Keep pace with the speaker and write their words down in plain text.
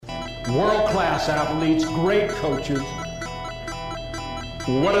world-class athletes, great coaches.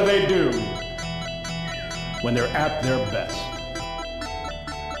 What do when they're at their best?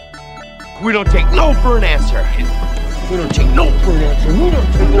 We don't take no for an answer. We don't take no for an answer. We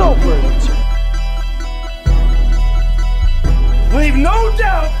don't take no for an answer. Leave no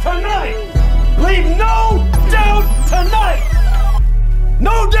doubt tonight. Leave no doubt tonight.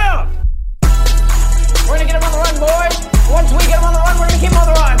 No doubt. We're gonna get him on the run, boys. Once we get him on the run, we're gonna keep him on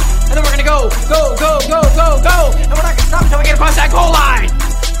the run. And then we're gonna go. And we're not gonna stop until we get across that goal line.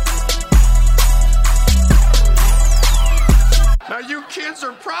 Now you kids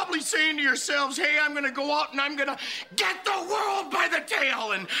are probably saying to yourselves, hey, I'm gonna go out and I'm gonna get the world by the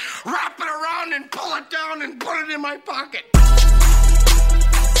tail and wrap it around and pull it down and put it in my pocket.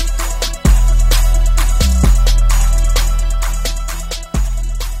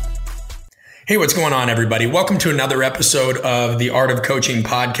 Hey, what's going on, everybody? Welcome to another episode of the Art of Coaching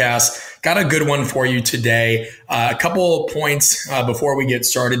podcast. Got a good one for you today. A couple points before we get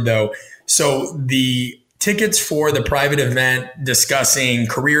started, though. So the tickets for the private event discussing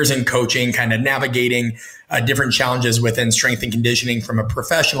careers in coaching, kind of navigating different challenges within strength and conditioning from a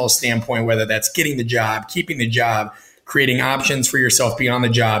professional standpoint, whether that's getting the job, keeping the job, creating options for yourself beyond the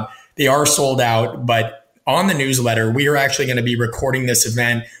job, they are sold out. But on the newsletter, we are actually going to be recording this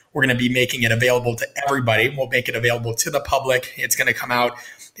event. We're going to be making it available to everybody. We'll make it available to the public. It's going to come out.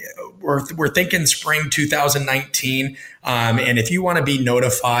 We're thinking spring 2019. And if you want to be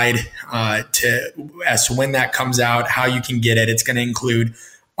notified as to when that comes out, how you can get it, it's going to include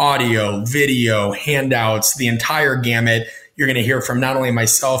audio, video, handouts, the entire gamut. You're going to hear from not only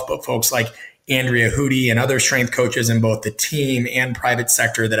myself, but folks like Andrea Hootie and other strength coaches in both the team and private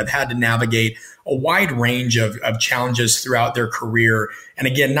sector that have had to navigate a wide range of challenges throughout their career. And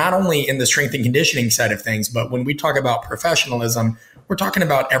again, not only in the strength and conditioning side of things, but when we talk about professionalism, we're talking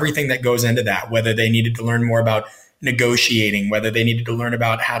about everything that goes into that, whether they needed to learn more about negotiating, whether they needed to learn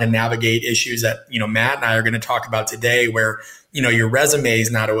about how to navigate issues that, Matt and I are going to talk about today, where, your resume is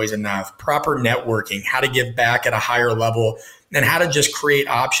not always enough, proper networking, how to give back at a higher level, and how to just create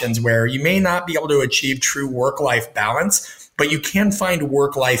options where you may not be able to achieve true work-life balance, but you can find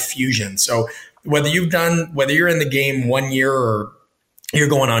work-life fusion. So whether you're in the game 1 year or you're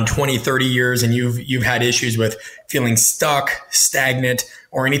going on 20, 30 years and you've had issues with feeling stuck, stagnant,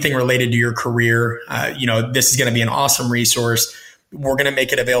 or anything related to your career, this is going to be an awesome resource. We're going to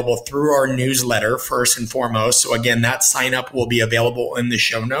make it available through our newsletter first and foremost. So again, that sign up will be available in the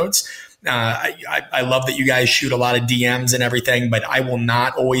show notes. I love that you guys shoot a lot of DMs and everything, but I will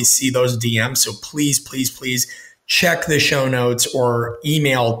not always see those DMs. So please check the show notes or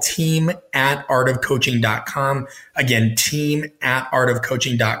email team@artofcoaching.com. Again,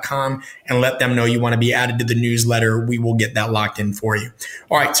 team@artofcoaching.com, and let them know you want to be added to the newsletter. We will get that locked in for you.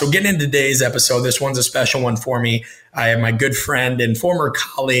 All right. So getting into today's episode, this one's a special one for me. I have my good friend and former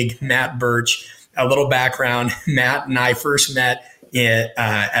colleague, Matt Bertsch. A little background. Matt and I first met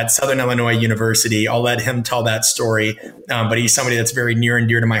at Southern Illinois University. I'll let him tell that story. But he's somebody that's very near and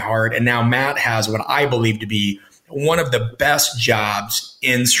dear to my heart. And now Matt has what I believe to be one of the best jobs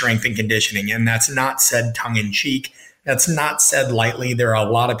in strength and conditioning. And that's not said tongue in cheek. That's not said lightly. There are a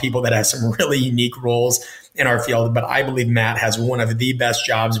lot of people that have some really unique roles in our field, but I believe Matt has one of the best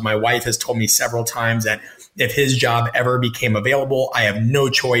jobs. My wife has told me several times that if his job ever became available, I have no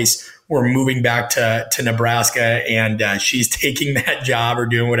choice. We're moving back to Nebraska, and she's taking that job or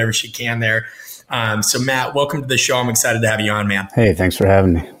doing whatever she can there. So Matt, welcome to the show. I'm excited to have you on, man. Hey, thanks for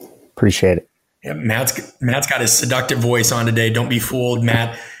having me. Appreciate it. Yeah, Matt's got his seductive voice on today. Don't be fooled.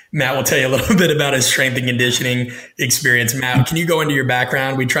 Matt will tell you a little bit about his strength and conditioning experience. Matt, can you go into your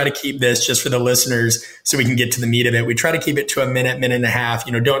background? We try to keep this just for the listeners so we can get to the meat of it. We try to keep it to a minute and a half.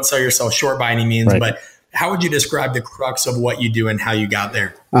 Don't sell yourself short by any means, right. But how would you describe the crux of what you do and how you got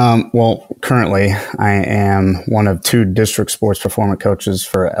there? Well, currently I am one of 2 district sports performance coaches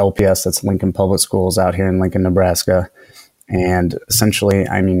for LPS. That's Lincoln Public Schools out here in Lincoln, Nebraska. And essentially,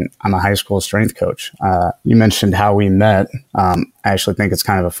 I'm a high school strength coach. You mentioned how we met. I actually think it's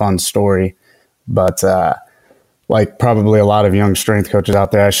kind of a fun story, but like probably a lot of young strength coaches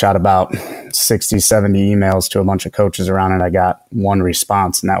out there, I shot about 60, 70 emails to a bunch of coaches around, and I got one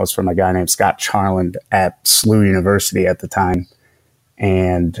response, and that was from a guy named Scott Charland at SLU University at the time.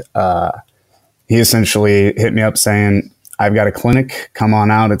 And he essentially hit me up saying, I've got a clinic, come on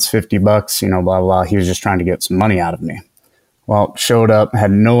out, it's $50, blah, blah, blah. He was just trying to get some money out of me. Well, showed up,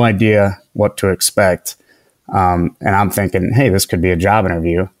 had no idea what to expect. And I'm thinking, hey, this could be a job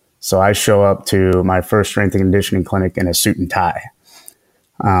interview. So I show up to my first strength and conditioning clinic in a suit and tie.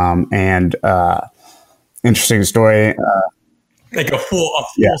 Interesting story. Like a full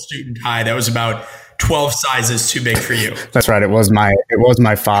suit and tie that was about 12 sizes too big for you. That's right. It was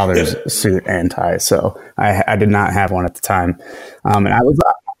my father's suit and tie, so I did not have one at the time, and I was.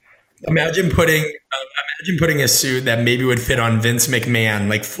 Imagine putting a suit that maybe would fit on Vince McMahon,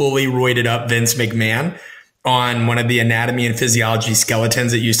 like fully roided up Vince McMahon, on one of the anatomy and physiology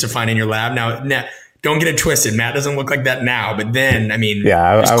skeletons that you used to find in your lab. Now don't get it twisted. Matt doesn't look like that now, but then, I mean,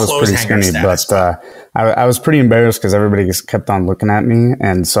 I was pretty skinny, but I was pretty embarrassed because everybody just kept on looking at me.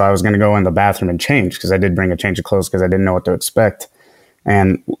 And so I was going to go in the bathroom and change, because I did bring a change of clothes because I didn't know what to expect.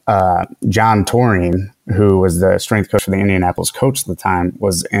 And John Torring, who was the strength coach for the Indianapolis coach at the time,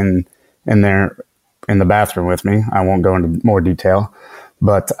 was in there in the bathroom with me. I won't go into more detail,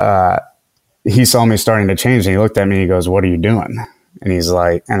 but he saw me starting to change, and he looked at me and he goes, "What are you doing?" And he's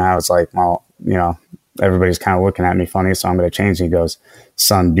like, and I was like, "Well, everybody's kind of looking at me funny, so I'm going to change." And he goes,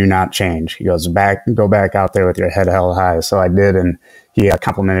 "Son, do not change." He goes, go back out there with your head held high. So I did, and he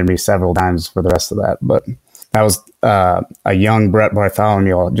complimented me several times for the rest of that. But that was a young Brett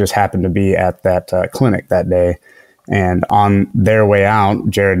Bartholomew just happened to be at that clinic that day. And on their way out,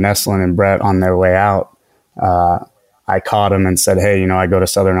 Jared Nestlin and Brett on their way out, I caught him and said, "Hey, I go to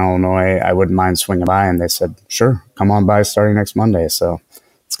Southern Illinois. I wouldn't mind swinging by." And they said, "Sure, come on by starting next Monday." So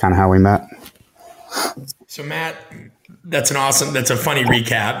it's kind of how we met. So Matt, that's a funny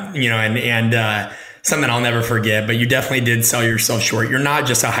recap, and something I'll never forget, but you definitely did sell yourself short. You're not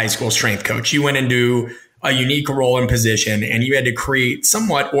just a high school strength coach. You went into a unique role and position, and you had to create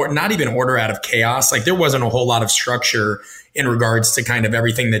somewhat, or not even order out of chaos. Like there wasn't a whole lot of structure in regards to kind of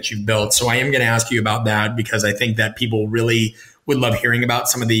everything that you've built. So I am going to ask you about that, because I think that people really would love hearing about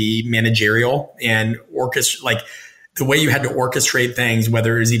some of the managerial and the way you had to orchestrate things,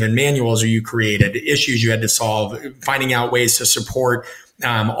 whether it was even manuals or you created issues you had to solve, finding out ways to support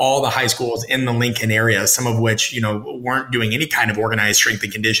all the high schools in the Lincoln area, some of which, weren't doing any kind of organized strength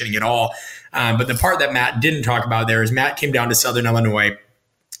and conditioning at all. But the part that Matt didn't talk about there is Matt came down to Southern Illinois,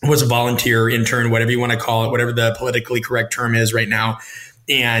 was a volunteer, intern, whatever you want to call it, whatever the politically correct term is right now.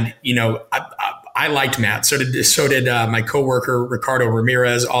 And, I liked Matt. So did my coworker, Ricardo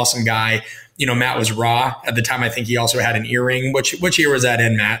Ramirez, awesome guy. Matt was raw at the time. I think he also had an earring. Which year was that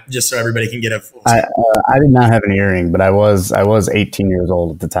in, Matt? Just so everybody can get a full. I did not have an earring, but I was 18 years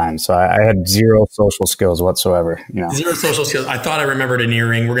old at the time, so I had zero social skills whatsoever. Zero social skills. I thought I remembered an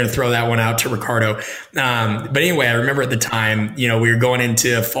earring. We're going to throw that one out to Ricardo. But anyway, I remember at the time, we were going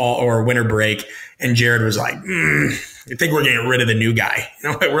into fall or winter break, and Jared was like, "I think we're getting rid of the new guy."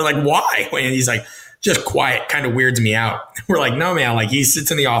 We're like, "Why?" And he's like, "Just quiet, kind of weirds me out." We're like, "No, man, like he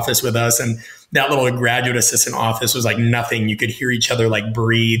sits in the office with us." And that little graduate assistant office was like nothing. You could hear each other like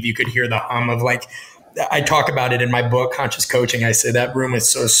breathe. You could hear the hum of I talk about it in my book, Conscious Coaching. I say that room is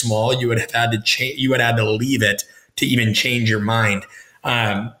so small, you would have had to change, you would have had to leave it to even change your mind.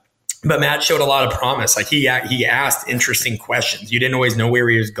 But Matt showed a lot of promise. Like he asked interesting questions. You didn't always know where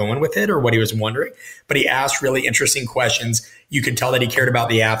he was going with it or what he was wondering, but he asked really interesting questions. You could tell that he cared about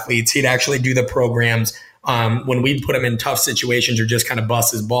the athletes. He'd actually do the programs. When we'd put him in tough situations or just kind of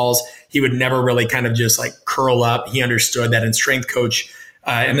bust his balls, he would never really kind of just like curl up. He understood that in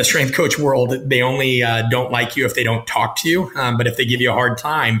the strength coach world, they only don't like you if they don't talk to you. But if they give you a hard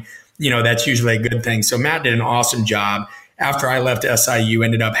time, that's usually a good thing. So Matt did an awesome job. After I left SIU,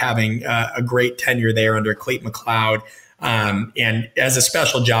 ended up having a great tenure there under Clayton McLeod, and as a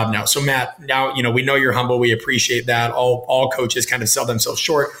special job now. So Matt, now, we know you're humble. We appreciate that. All coaches kind of sell themselves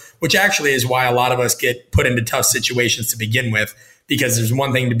short, which actually is why a lot of us get put into tough situations to begin with, because there's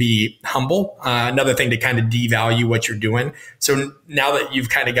one thing to be humble, another thing to kind of devalue what you're doing. So now that you've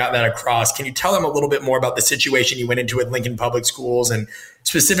kind of got that across, can you tell them a little bit more about the situation you went into with Lincoln Public Schools, and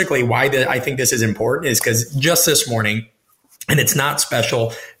specifically why I think this is important is because just this morning, and it's not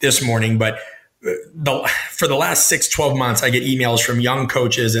special this morning, but for the last 6-12 months, I get emails from young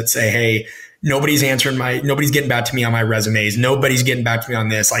coaches that say, "Hey, nobody's getting back to me on my resumes. Nobody's getting back to me on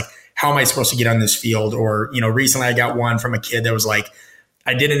this. Like, how am I supposed to get on this field?" Or, recently I got one from a kid that was like,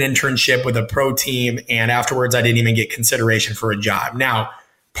 "I did an internship with a pro team, and afterwards I didn't even get consideration for a job." Now,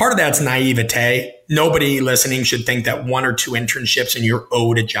 part of that's naivete. Nobody listening should think that 1 or 2 internships and you're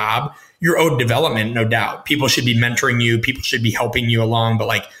owed a job. You're owed development, no doubt. People should be mentoring you. People should be helping you along,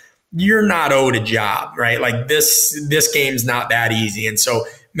 but you're not owed a job, right? Like this game's not that easy. And so,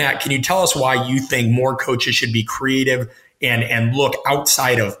 Matt, can you tell us why you think more coaches should be creative and look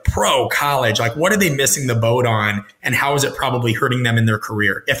outside of pro college? Like, what are they missing the boat on, and how is it probably hurting them in their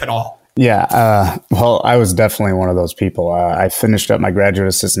career, if at all? Yeah. Well, I was definitely one of those people. I finished up my graduate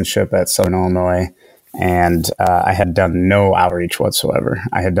assistantship at Southern Illinois, and I had done no outreach whatsoever.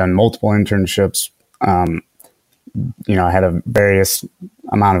 I had done multiple internships, I had a various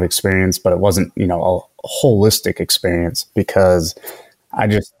amount of experience, but it wasn't, a holistic experience because I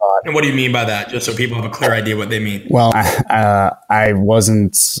just thought. And what do you mean by that? Just so people have a clear idea what they mean. Well, I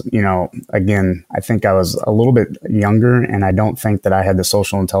wasn't, again, I think I was a little bit younger, and I don't think that I had the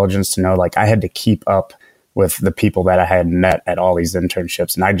social intelligence to know, like, I had to keep up with the people that I had met at all these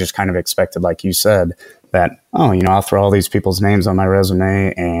internships. And I just kind of expected, like you said, that, I'll throw all these people's names on my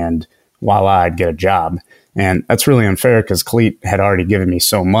resume and voila, I'd get a job. And that's really unfair because Cleat had already given me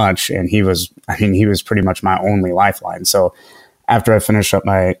so much, and he was pretty much my only lifeline. So after I finished up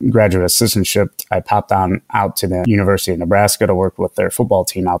my graduate assistantship, I popped on out to the University of Nebraska to work with their football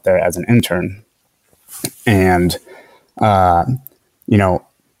team out there as an intern. And,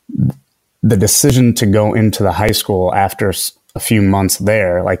 the decision to go into the high school after a few months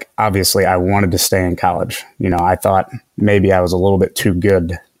there, like, obviously I wanted to stay in college. I thought maybe I was a little bit too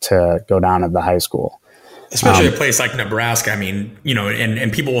good to go down at the high school. Especially a place like Nebraska. I mean,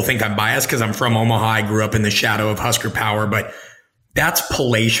 and people will think I'm biased because I'm from Omaha. I grew up in the shadow of Husker Power, but that's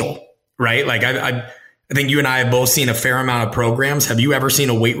palatial, right? Like I think you and I have both seen a fair amount of programs. Have you ever seen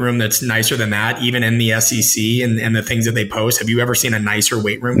a weight room that's nicer than that, even in the SEC and the things that they post? Have you ever seen a nicer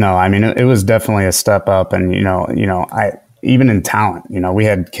weight room? No, I mean, it was definitely a step up. And, I even in talent, we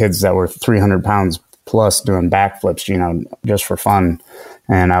had kids that were 300 pounds plus doing backflips, just for fun.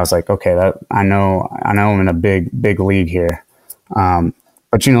 And I was like, okay, that I know I'm in a big league here. But,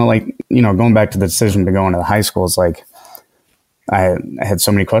 going back to the decision to go into the high school, it's like, I had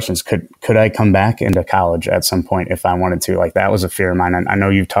so many questions. Could I come back into college at some point if I wanted to? Like, that was a fear of mine. And I know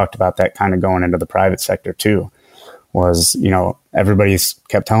you've talked about that kind of going into the private sector too, was, everybody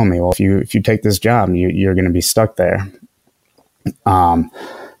kept telling me, well, if you take this job, you're going to be stuck there.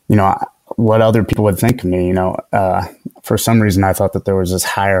 What other people would think of me, for some reason, I thought that there was this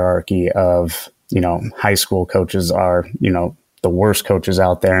hierarchy of, high school coaches are, the worst coaches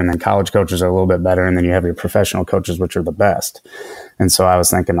out there, and then college coaches are a little bit better, and then you have your professional coaches, which are the best. And so I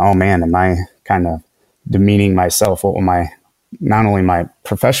was thinking, oh man, am I kind of demeaning myself? What will not only my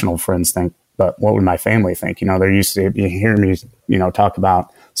professional friends think, but what would my family think? They're used to hear me, talk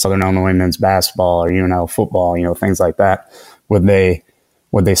about Southern Illinois men's basketball or UNL football, things like that. Would they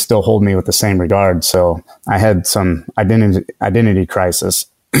still hold me with the same regard? So I had some identity crisis,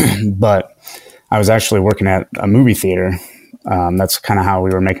 but I was actually working at a movie theater. That's kind of how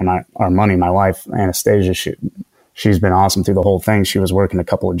we were making our money. My wife, Anastasia, she's been awesome through the whole thing. She was working a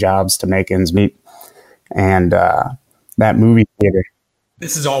couple of jobs to make ends meet. And that movie theater.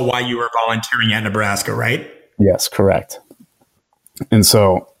 This is all why you were volunteering at Nebraska, right? Yes, correct. And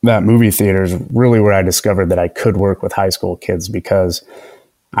so that movie theater is really where I discovered that I could work with high school kids, because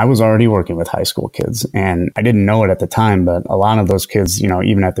I was already working with high school kids. And I didn't know it at the time, but a lot of those kids,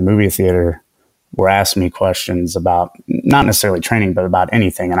 even at the movie theater, were asking me questions about not necessarily training, but about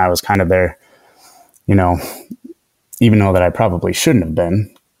anything. And I was kind of there, even though that I probably shouldn't have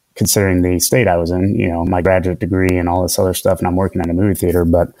been, considering the state I was in, my graduate degree and all this other stuff. And I'm working at a movie theater,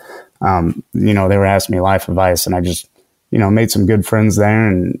 but, they were asking me life advice, and I just, made some good friends there.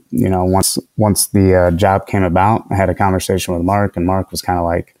 And, once the job came about, I had a conversation with Mark, and Mark was kind of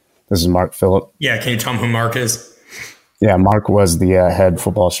like, this is Mark Phillip. Yeah. Can you tell me who Mark is? Yeah, Mark was the head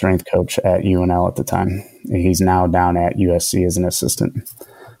football strength coach at UNL at the time. He's now down at USC as an assistant.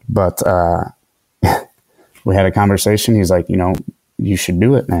 But we had a conversation. He's like, you should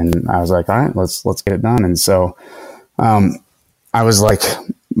do it. And I was like, all right, let's get it done. And so I was like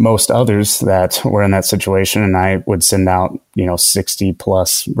most others that were in that situation, and I would send out, 60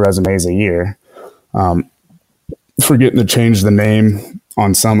 plus resumes a year, forgetting to change the name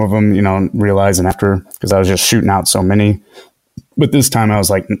on some of them, realizing after, because I was just shooting out so many. But this time I was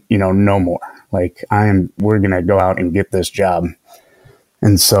like, no more. Like, we're going to go out and get this job.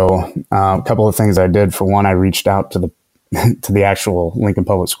 And so a couple of things I did. For one, I reached out to the actual Lincoln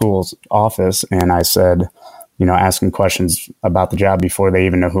Public Schools office, and I said, asking questions about the job before they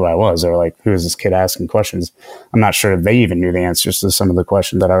even know who I was. They're like, who is this kid asking questions? I'm not sure if they even knew the answers to some of the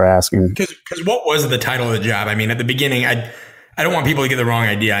questions that I were asking. Because what was the title of the job? I mean, at the beginning, I don't want people to get the wrong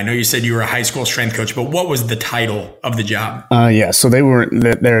idea. I know you said you were a high school strength coach, but what was the title of the job? So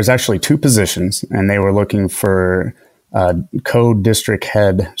there's actually two positions, and they were looking for co-district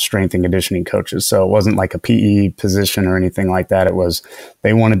head strength and conditioning coaches. So it wasn't like a PE position or anything like that. It was,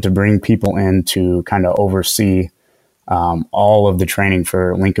 they wanted to bring people in to kind of oversee all of the training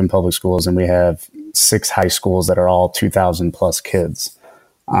for Lincoln Public Schools. And we have 6 high schools that are all 2,000 plus kids.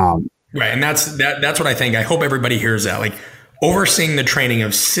 Right. And that's what I think. I hope everybody hears that. Like, overseeing the training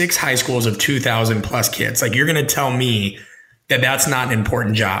of 6 high schools of 2,000 plus kids. Like, you're going to tell me that that's not an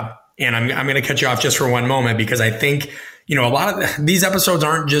important job And I'm going to cut you off just for one moment because I think, a lot of these episodes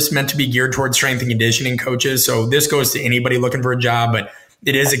aren't just meant to be geared towards strength and conditioning coaches. So this goes to anybody looking for a job, but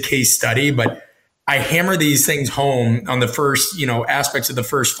it is a case study. But I hammer these things home on the first, aspects of the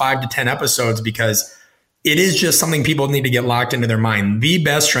first 5 to 10 episodes because it is just something people need to get locked into their mind. The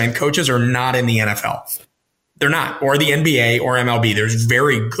best strength coaches are not in the NFL. They're not, or the NBA or MLB. There's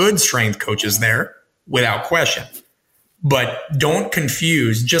very good strength coaches there without question. But don't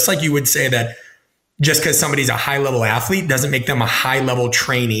confuse, just like you would say that just because somebody's a high-level athlete doesn't make them a high-level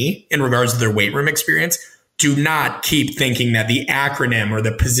trainee in regards to their weight room experience. Do not keep thinking that the acronym or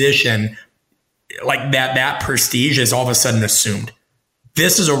the position like that prestige is all of a sudden assumed.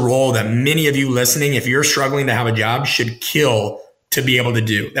 This is a role that many of you listening, if you're struggling to have a job, should kill to be able to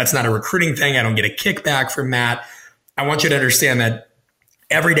do. That's not a recruiting thing. I don't get a kickback from Matt. I want you to understand that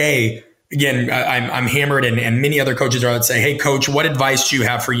every day, again, I'm hammered and many other coaches are would say, hey, coach, what advice do you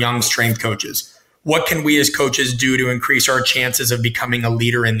have for young strength coaches? What can we as coaches do to increase our chances of becoming a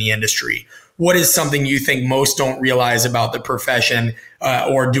leader in the industry? What is something you think most don't realize about the profession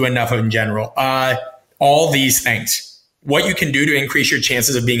or do enough of in general? All these things. What you can do to increase your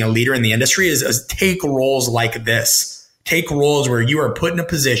chances of being a leader in the industry is take roles like this. Take roles where you are put in a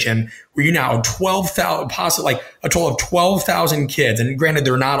position where you now have 12,000, possibly like a total of 12,000 kids. And granted,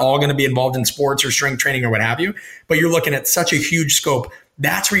 they're not all going to be involved in sports or strength training or what have you, but you're looking at such a huge scope.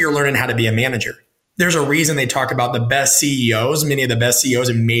 That's where you're learning how to be a manager. There's a reason they talk about the best CEOs. Many of the best CEOs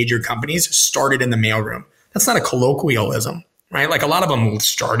in major companies started in the mailroom. That's not a colloquialism, right? Like a lot of them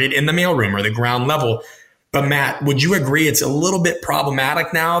started in the mailroom or the ground level. But Matt, would you agree it's a little bit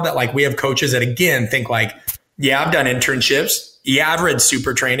problematic now that like we have coaches that again think like, yeah, I've done internships. Yeah, I've read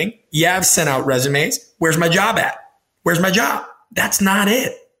super training. Yeah, I've sent out resumes. Where's my job at? Where's my job? That's not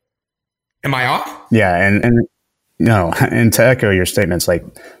it. Am I off? Yeah. And no, and to echo your statements, like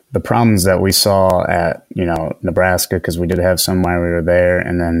the problems that we saw at, Nebraska, because we did have some while we were there.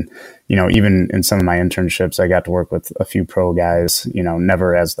 And then, even in some of my internships, I got to work with a few pro guys,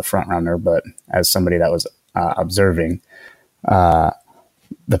 never as the front runner, but as somebody that was observing.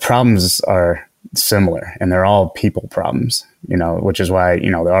 The problems are similar and they're all people problems, which is why,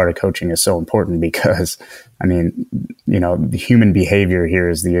 the art of coaching is so important because, the human behavior here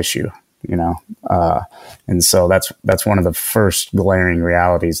is the issue. And so that's one of the first glaring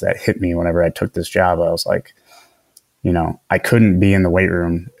realities that hit me whenever I took this job. I was like, I couldn't be in the weight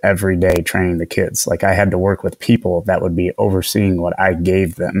room every day training the kids. Like I had to work with people that would be overseeing what I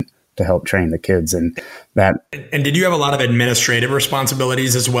gave them to help train the kids. And did you have a lot of administrative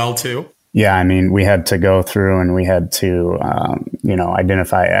responsibilities as well too? Yeah. We had to go through and we had to,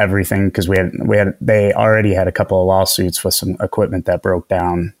 identify everything because they already had a couple of lawsuits with some equipment that broke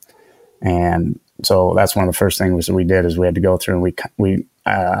down. And so that's one of the first things we did is we had to go through and we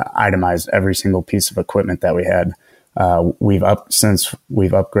itemized every single piece of equipment that we had. We've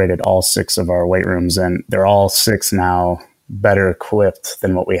upgraded all 6 of our weight rooms and they're all 6 now better equipped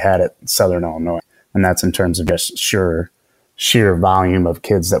than what we had at Southern Illinois. And that's in terms of just sheer volume of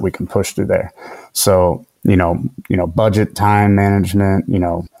kids that we can push through there. So, budget, time management,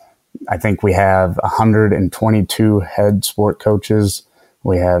 I think we have 122 head sport coaches.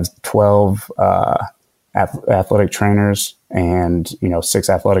 We have 12 athletic trainers and, 6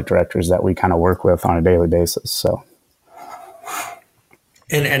 athletic directors that we kind of work with on a daily basis. So,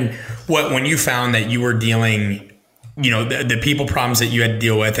 and when you found that you were dealing, the people problems that you had to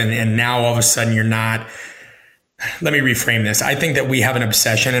deal with, and now all of a sudden you're not. Let me reframe this. I think that we have an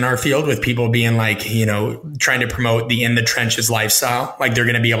obsession in our field with people being like, trying to promote the in the trenches lifestyle. Like they're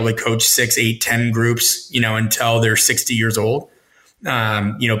going to be able to coach 6, 8, 10 groups, until they're 60 years old.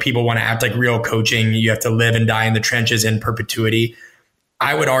 People want to act like real coaching. You have to live and die in the trenches in perpetuity.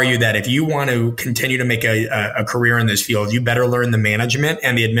 I would argue that if you want to continue to make a career in this field, you better learn the management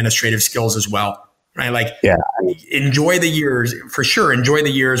and the administrative skills as well, right? Like, yeah, enjoy the years for sure. Enjoy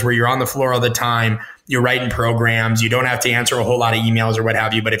the years where you're on the floor all the time. You're writing programs. You don't have to answer a whole lot of emails or what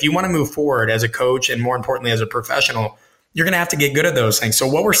have you. But if you want to move forward as a coach and more importantly, as a professional, you're going to have to get good at those things. So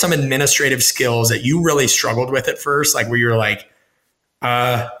what were some administrative skills that you really struggled with at first? Like where you're like,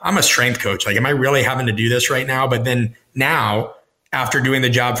 I'm a strength coach. Like, am I really having to do this right now? But then now, after doing the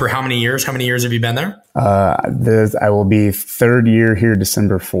job for how many years? How many years have you been there? I will be 3rd year here,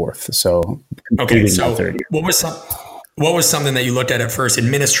 December 4th. So, okay. So what was something that you looked at first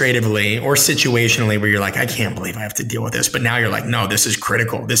administratively or situationally where you're like, I can't believe I have to deal with this. But now you're like, no, this is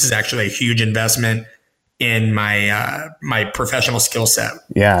critical. This is actually a huge investment in my professional skill set.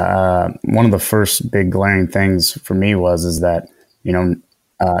 Yeah. One of the first big glaring things for me is that,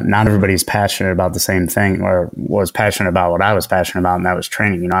 not everybody's passionate about the same thing or was passionate about what I was passionate about, and that was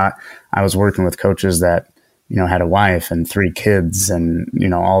training. You know, I was working with coaches that, you know, had a wife and 3 kids and, you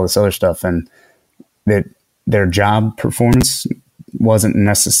know, all this other stuff, and that their job performance wasn't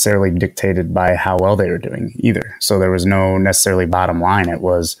necessarily dictated by how well they were doing either. So there was no necessarily bottom line. It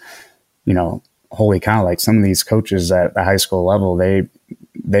was, you know, holy cow, like some of these coaches at the high school level,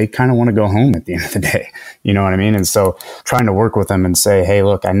 they kind of want to go home at the end of the day. You know what I mean? And so trying to work with them and say, hey,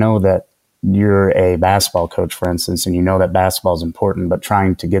 look, I know that you're a basketball coach, for instance, and you know that basketball is important, but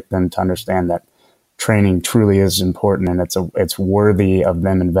trying to get them to understand that training truly is important, and it's worthy of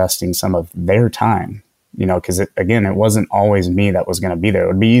them investing some of their time, you know, because again, it wasn't always me that was going to be there. It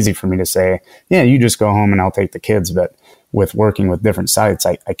would be easy for me to say, yeah, you just go home and I'll take the kids. But with working with different sites,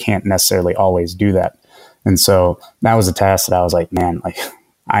 I can't necessarily always do that. And so that was a task that I was like, man, like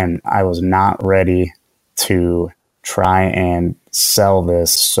I was not ready to try and sell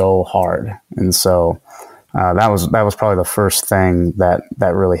this so hard. And so that was probably the first thing that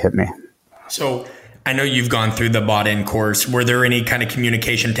really hit me. So I know you've gone through the bought-in course. Were there any kind of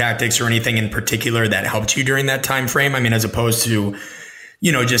communication tactics or anything in particular that helped you during that time frame? I mean, as opposed to,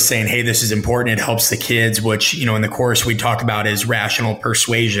 you know, just saying, hey, this is important, it helps the kids, which, you know, in the course we talk about is rational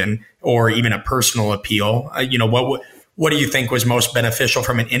persuasion or even a personal appeal. You know, what do you think was most beneficial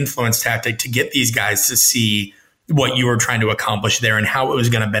from an influence tactic to get these guys to see what you were trying to accomplish there and how it was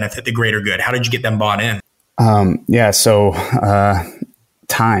going to benefit the greater good? How did you get them bought in? So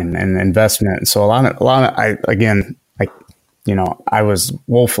time and investment. So a lot of I was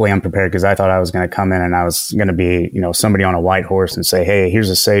woefully unprepared because I thought I was going to come in and I was going to be, you know, somebody on a white horse and say, hey, here's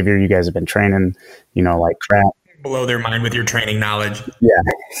a savior. You guys have been training, you know, like crap. Blow their mind with your training knowledge.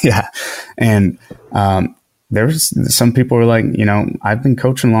 Yeah. And there's some people who are like, you know, I've been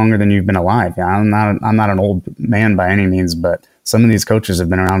coaching longer than you've been alive. I'm not an old man by any means, but some of these coaches have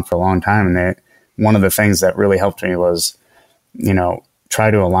been around for a long time. And one of the things that really helped me was, you know, try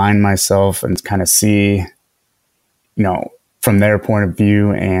to align myself and kind of see, you know, from their point of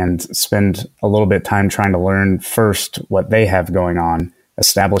view and spend a little bit of time trying to learn first what they have going on,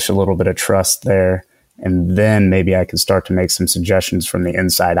 establish a little bit of trust there. And then maybe I can start to make some suggestions from the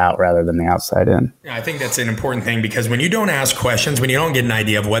inside out rather than the outside in. Yeah, I think that's an important thing because when you don't ask questions, when you don't get an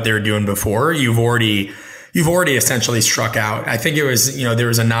idea of what they were doing before, you've already essentially struck out. I think it was, you know, there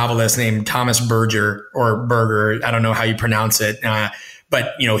was a novelist named Thomas Berger or Berger. I don't know how you pronounce it.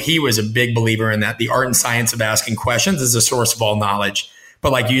 But, you know, he was a big believer in that the art and science of asking questions is the source of all knowledge.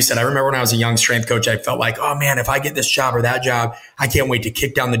 But like you said, I remember when I was a young strength coach, I felt like, oh man, if I get this job or that job, I can't wait to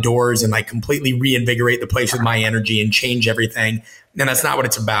kick down the doors and like completely reinvigorate the place with my energy and change everything. And that's not what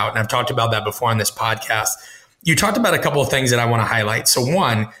it's about. And I've talked about that before on this podcast. You talked about a couple of things that I want to highlight. So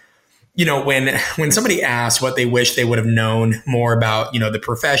one, you know, when somebody asks what they wish they would have known more about, you know, the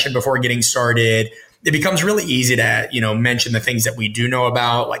profession before getting started, it becomes really easy to, you know, mention the things that we do know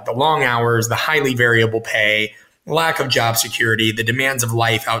about, like the long hours, the highly variable pay, lack of job security, the demands of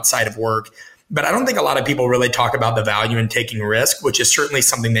life outside of work. But I don't think a lot of people really talk about the value in taking risk, which is certainly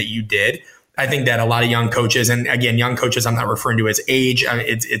something that you did. I think that a lot of young coaches, and again, young coaches, I'm not referring to as age.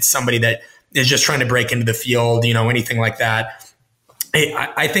 It's somebody that is just trying to break into the field, you know, anything like that.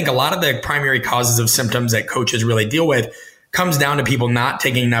 I think a lot of the primary causes of symptoms that coaches really deal with comes down to people not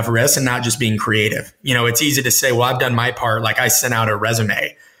taking enough risks and not just being creative. You know, it's easy to say, well, I've done my part. Like I sent out a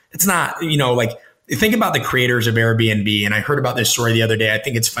resume. It's not, you know, like think about the creators of Airbnb. And I heard about this story the other day. I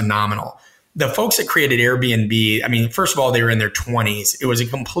think it's phenomenal. The folks that created Airbnb, I mean, first of all, they were in their 20s. It was a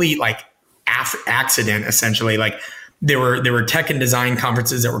complete like accident, essentially. Like there were tech and design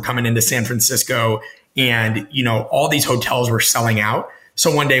conferences that were coming into San Francisco and, you know, all these hotels were selling out.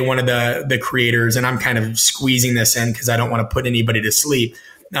 So one day, one of the creators, and I'm kind of squeezing this in because I don't want to put anybody to sleep.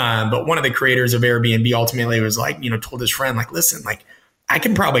 But one of the creators of Airbnb ultimately was like, you know, told his friend, like, listen, like I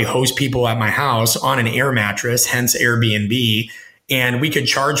can probably host people at my house on an air mattress, hence Airbnb, and we could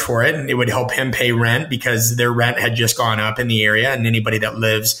charge for it and it would help him pay rent because their rent had just gone up in the area. And anybody that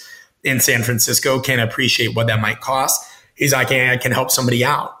lives in San Francisco can appreciate what that might cost. He's like, I can help somebody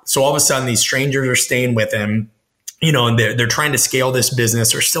out. So all of a sudden these strangers are staying with him. You know, and they're trying to scale this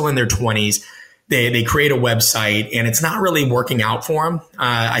business. They're still in their 20s. They create a website and it's not really working out for them.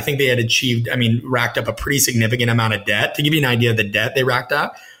 I think they had racked up a pretty significant amount of debt. To give you an idea of the debt they racked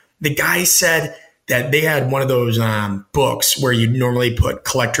up, the guy said that they had one of those books where you normally put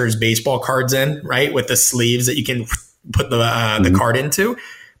collector's baseball cards in, right? With the sleeves that you can put the card into.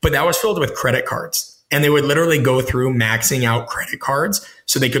 But that was filled with credit cards. And they would literally go through maxing out credit cards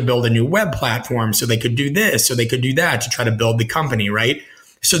so they could build a new web platform, so they could do this, so they could do that to try to build the company, right?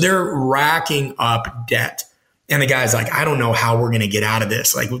 So they're racking up debt. And the guy's like, I don't know how we're going to get out of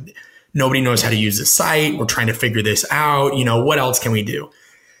this. Like, nobody knows how to use the site. We're trying to figure this out. What else can we do?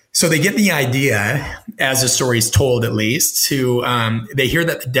 So they get the idea, as the story is told at least, to they hear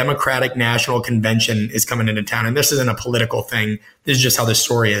that the Democratic National Convention is coming into town. And this isn't a political thing. This is just how the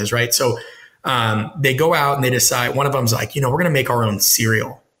story is, right? So they go out and they decide, one of them's like, we're going to make our own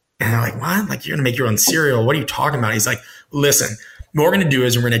cereal. And they're like, what? Like, you're going to make your own cereal? What are you talking about? He's like, listen, what we're going to do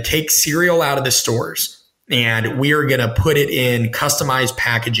is we're going to take cereal out of the stores and we are going to put it in customized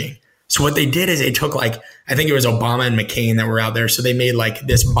packaging. So what they did is they took I think it was Obama and McCain that were out there. So they made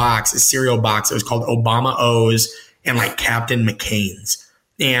this box, a cereal box. It was called Obama O's and Captain McCain's.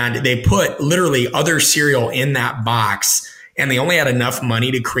 And they put literally other cereal in that box. And they only had enough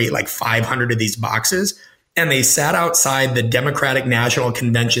money to create 500 of these boxes. And they sat outside the Democratic National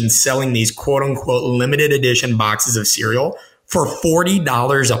Convention selling these quote unquote limited edition boxes of cereal for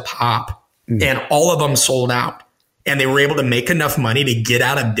 $40 a pop. And all of them sold out. And they were able to make enough money to get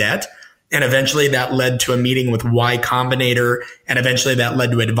out of debt. And eventually that led to a meeting with Y Combinator. And eventually that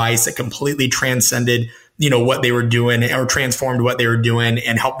led to advice that completely transcended, what they were doing or transformed what they were doing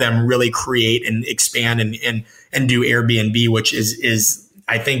and helped them really create and expand and do Airbnb, which is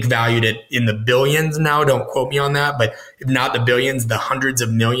I think valued in the billions now. Don't quote me on that, but if not the billions, the hundreds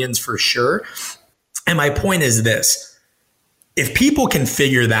of millions for sure. And my point is this: if people can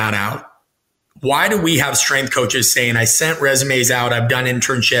figure that out, why do we have strength coaches saying, I sent resumes out, I've done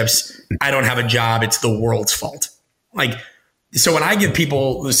internships, I don't have a job, it's the world's fault? So when I give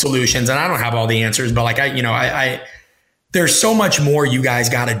people the solutions, and I don't have all the answers, but there's so much more you guys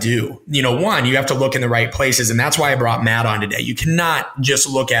got to do. One, you have to look in the right places. And that's why I brought Matt on today. You cannot just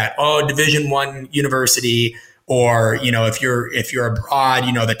look at, Division I university, or, if you're abroad,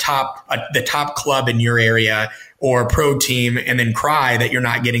 the top club in your area or pro team, and then cry that you're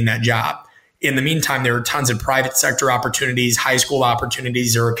not getting that job. In the meantime, there are tons of private sector opportunities, high school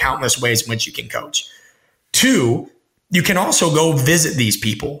opportunities. There are countless ways in which you can coach. Two, you can also go visit these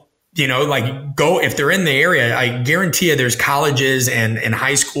people. Go if they're in the area. I guarantee you there's colleges and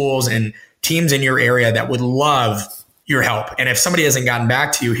high schools and teams in your area that would love your help. And if somebody hasn't gotten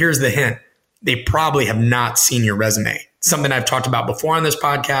back to you, here's the hint. They probably have not seen your resume. It's something I've talked about before on this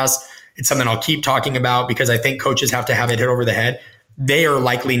podcast. It's something I'll keep talking about because I think coaches have to have it hit over the head. They are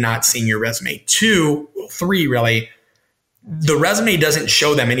likely not seeing your resume. Three, really, the resume doesn't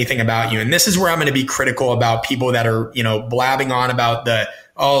show them anything about you. And this is where I'm going to be critical about people that are, blabbing on about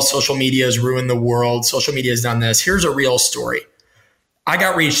social media has ruined the world. Social media has done this. Here's a real story. I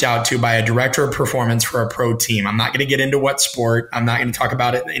got reached out to by a director of performance for a pro team. I'm not going to get into what sport. I'm not going to talk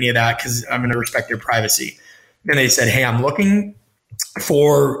about any of that because I'm going to respect their privacy. And they said, hey, I'm looking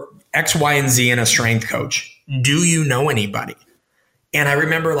for X, Y, and Z in a strength coach. Do you know anybody? And I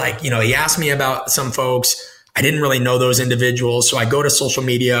remember he asked me about some folks. I didn't really know those individuals. So I go to social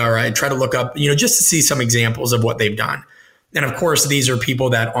media or I try to look up, just to see some examples of what they've done. And of course, these are people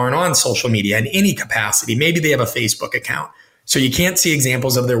that aren't on social media in any capacity. Maybe they have a Facebook account. So you can't see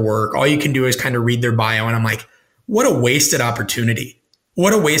examples of their work. All you can do is kind of read their bio. And I'm like, what a wasted opportunity.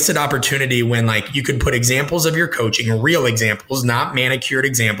 What a wasted opportunity when you could put examples of your coaching, real examples, not manicured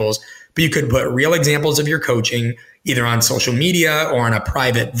examples, but you could put real examples of your coaching either on social media or on a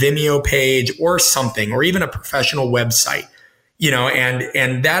private Vimeo page or something, or even a professional website,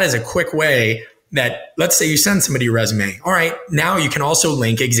 and that is a quick way that, let's say you send somebody your resume. All right, now you can also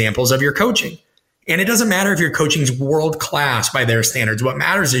link examples of your coaching. And it doesn't matter if your coaching's world-class by their standards. What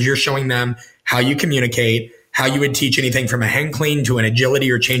matters is you're showing them how you communicate, how you would teach anything from a hang clean to an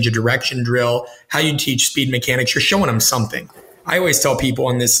agility or change of direction drill, how you teach speed mechanics. You're showing them something. I always tell people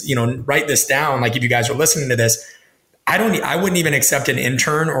on this, write this down. If you guys are listening to this, I wouldn't even accept an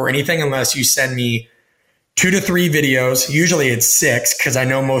intern or anything unless you send me 2 to 3 videos. Usually it's 6 because I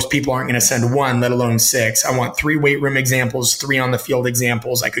know most people aren't going to send 1, let alone 6. I want 3 weight room examples, 3 on the field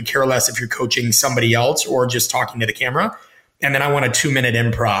examples. I could care less if you're coaching somebody else or just talking to the camera. And then I want a 2-minute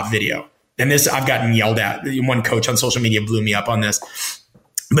improv video. And this, I've gotten yelled at. One coach on social media blew me up on this.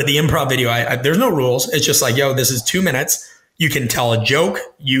 But the improv video, there's no rules. It's just this is 2 minutes. You can tell a joke.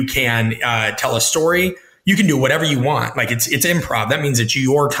 You can tell a story. You can do whatever you want. It's improv. That means it's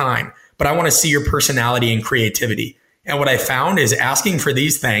your time. But I want to see your personality and creativity. And what I found is asking for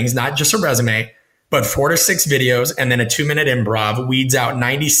these things, not just a resume, but 4 to 6 videos and then a 2-minute improv weeds out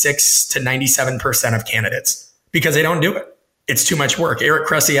 96 to 97% of candidates because they don't do it. It's too much work. Eric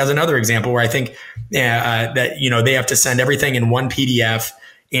Cressy has another example where I think that they have to send everything in one PDF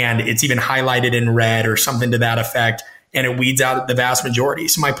and it's even highlighted in red or something to that effect, and it weeds out the vast majority.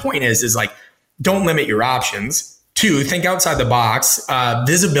 So my point is don't limit your options Two, think outside the box.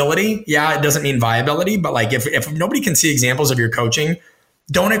 Visibility, yeah, it doesn't mean viability, but like if nobody can see examples of your coaching,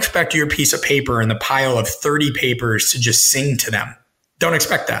 don't expect your piece of paper in the pile of 30 papers to just sing to them. Don't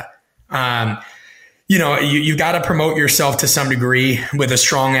expect that. You've got to promote yourself to some degree with a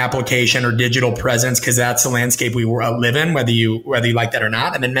strong application or digital presence, because that's the landscape we live in, whether you like that or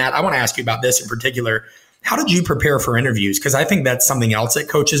not. And then, Matt, I want to ask you about this in particular. How did you prepare for interviews? Because I think that's something else that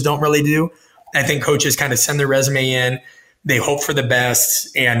coaches don't really do. I think coaches kind of send their resume in, they hope for the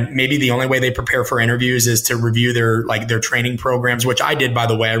best, and maybe the only way they prepare for interviews is to review their training programs, which I did, by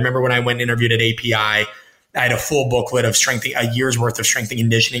the way. I remember when I went and interviewed at API, I had a full booklet of a year's worth of strength and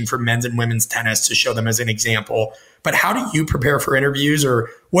conditioning for men's and women's tennis to show them as an example. But how do you prepare for interviews, or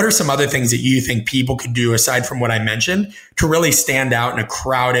what are some other things that you think people could do aside from what I mentioned to really stand out in a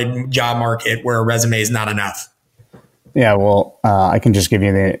crowded job market where a resume is not enough? Yeah, well, I can just give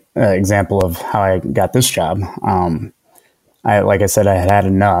you the example of how I got this job. Like I said, I had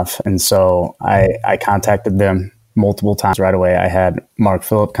enough. And so I contacted them multiple times right away. I had Mark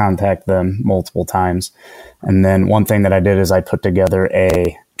Phillip contact them multiple times. And then one thing that I did is I put together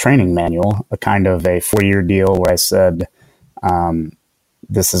a training manual, a kind of a 4-year deal where I said,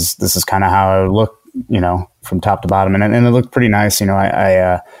 this is kind of how I would look, from top to bottom. And it looked pretty nice.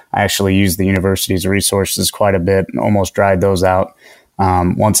 I actually used the university's resources quite a bit and almost dried those out.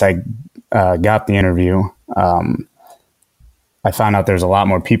 Once I got the interview, I found out there's a lot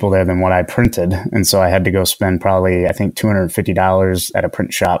more people there than what I printed. And so I had to go spend probably, I think, $250 at a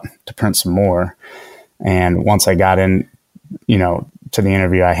print shop to print some more. And once I got in, to the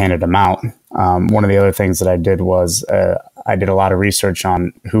interview, I handed them out. One of the other things that I did was I did a lot of research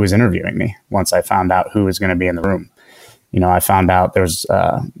on who was interviewing me once I found out who was going to be in the room. I found out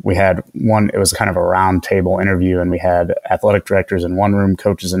we had one, it was kind of a round table interview, and we had athletic directors in one room,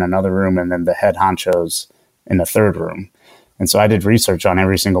 coaches in another room, and then the head honchos in the third room. And so I did research on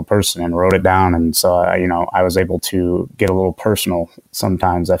every single person and wrote it down. And so, I was able to get a little personal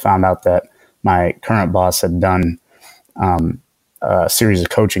sometimes. I found out that my current boss had done a series of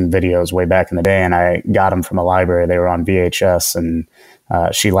coaching videos way back in the day, and I got them from a library. They were on VHS,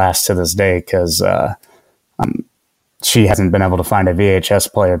 and she laughs to this day because she hasn't been able to find a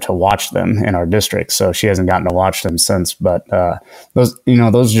VHS player to watch them in our district. So she hasn't gotten to watch them since. But those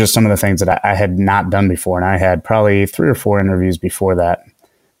are just some of the things that I had not done before. And I had probably 3 or 4 interviews before that,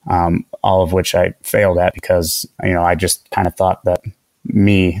 all of which I failed at because, I just kind of thought that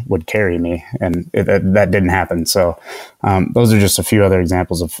me would carry me, and that didn't happen. So those are just a few other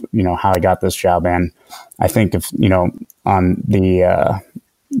examples of, how I got this job. And I think if, on the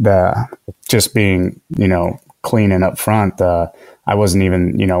just being, clean and upfront, I wasn't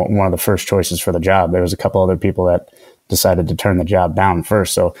even, one of the first choices for the job. There was a couple other people that decided to turn the job down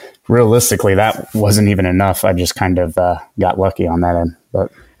first. So realistically, that wasn't even enough. I just kind of got lucky on that end.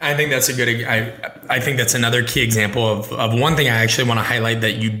 But I think that's I think that's another key example of one thing I actually want to highlight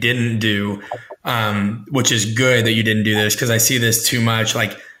that you didn't do, which is good that you didn't do this, because I see this too much.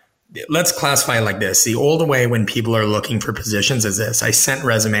 Like, let's classify it like this. The old way when people are looking for positions is this: I sent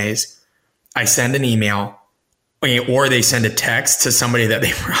resumes, I send an email, or they send a text to somebody that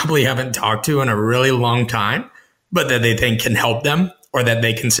they probably haven't talked to in a really long time, but that they think can help them, or that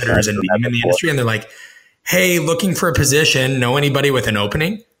they consider as a name in the industry. And they're like, hey, looking for a position, know anybody with an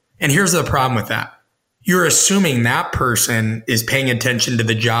opening? And here's the problem with that. You're assuming that person is paying attention to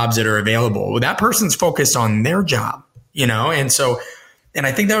the jobs that are available. Well, that person's focused on their job, And so, and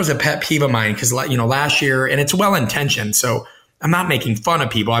I think that was a pet peeve of mine because, last year, and it's well-intentioned. So I'm not making fun of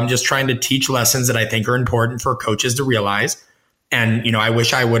people. I'm just trying to teach lessons that I think are important for coaches to realize. And, I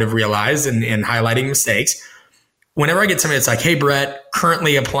wish I would have realized in highlighting mistakes. Whenever I get somebody that's like, hey, Brett,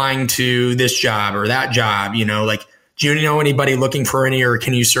 currently applying to this job or that job, do you know anybody looking for any, or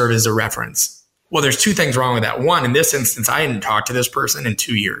can you serve as a reference? Well, there's 2 things wrong with that. One, in this instance, I hadn't talked to this person in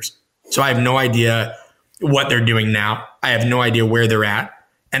 2 years. So I have no idea what they're doing now. I have no idea where they're at.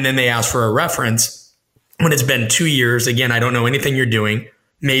 And then they ask for a reference. When it's been 2 years, again, I don't know anything you're doing.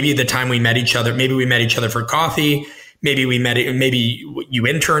 Maybe the time we met each other, maybe we met each other for coffee. Maybe you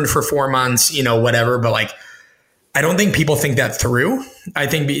interned for 4 months, whatever. But I don't think people think that through. I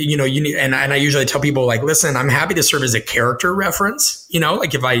think, you need, and I usually tell people listen, I'm happy to serve as a character reference,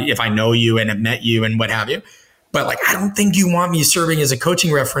 if I know you and have met you and what have you. But I don't think you want me serving as a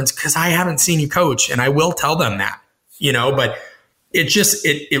coaching reference because I haven't seen you coach, and I will tell them that, but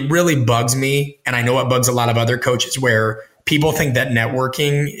it really bugs me. And I know it bugs a lot of other coaches where people think that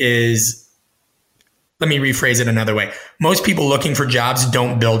networking is, let me rephrase it another way. Most people looking for jobs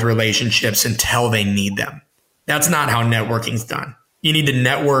don't build relationships until they need them. That's not how networking's done. You need to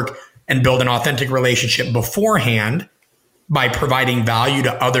network and build an authentic relationship beforehand by providing value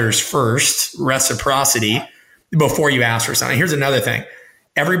to others first, reciprocity, before you ask for something. Here's another thing.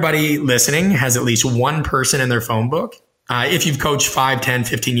 Everybody listening has at least one person in their phone book. If you've coached 5, 10,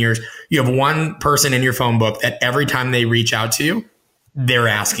 15 years, you have one person in your phone book that every time they reach out to you, they're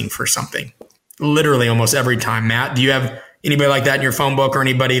asking for something. Literally almost every time. Matt, do you have anybody like that in your phone book, or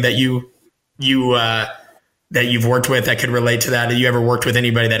anybody that that you've worked with that could relate to that? Have you ever worked with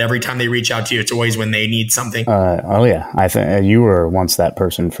anybody that every time they reach out to you, it's always when they need something? Oh yeah. I think you were once that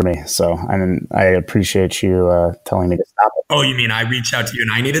person for me. So I appreciate you telling me to stop it. Oh, you mean I reached out to you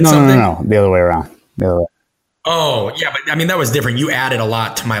and I needed something? No. The other way around. Oh, yeah. But I mean, that was different. You added a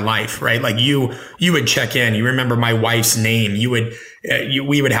lot to my life, right? Like you would check in. You remember my wife's name.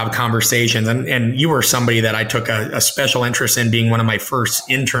 We would have conversations, and you were somebody that I took a special interest in, being one of my first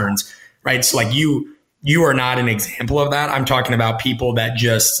interns, right? So like you are not an example of that. I'm talking about people that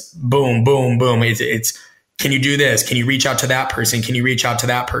just boom, boom, boom. It's can you do this? Can you reach out to that person? Can you reach out to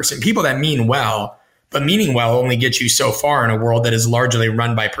that person? People that mean well, but meaning well only gets you so far in a world that is largely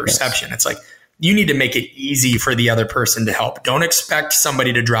run by perception. Yes. It's like, you need to make it easy for the other person to help. Don't expect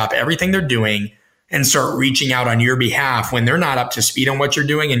somebody to drop everything they're doing and start reaching out on your behalf when they're not up to speed on what you're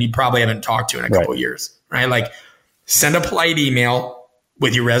doing and you probably haven't talked to in a couple of years, right? Like, send a polite email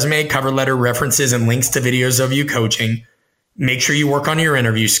with your resume, cover letter, references, and links to videos of you coaching. Make sure you work on your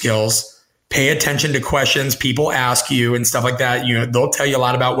interview skills. Pay attention to questions people ask you and stuff like that. You know, they'll tell you a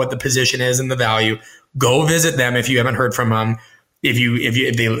lot about what the position is and the value. Go visit them if you haven't heard from them.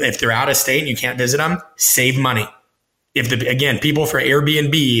 If they're out of state and you can't visit them, save money. Again, people for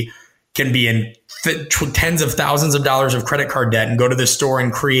Airbnb can be in tens of thousands of dollars of credit card debt and go to the store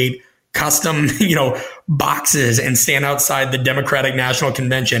and create custom, boxes and stand outside the Democratic National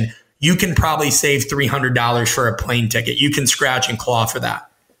Convention. You can probably save $300 for a plane ticket. You can scratch and claw for that,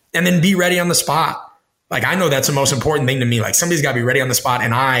 and then be ready on the spot. Like, I know that's the most important thing to me. Like, somebody's got to be ready on the spot.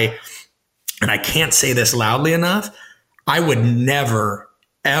 And I can't say this loudly enough. I would never,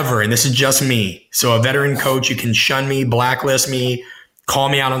 ever, and this is just me. So a veteran coach, you can shun me, blacklist me, call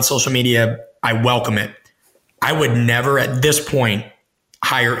me out on social media. I welcome it. I would never at this point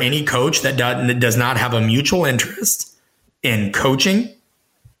hire any coach that does not have a mutual interest in coaching,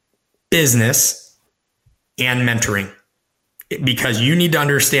 business, and mentoring. Because you need to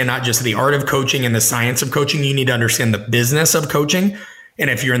understand not just the art of coaching and the science of coaching, you need to understand the business of coaching. And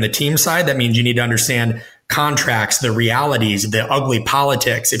if you're in the team side, that means you need to understand contracts, the realities, the ugly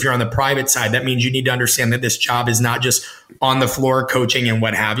politics. If you're on the private side, that means you need to understand that this job is not just on the floor coaching and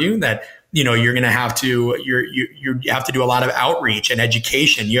what have you, that, you're going to have to, you have to do a lot of outreach and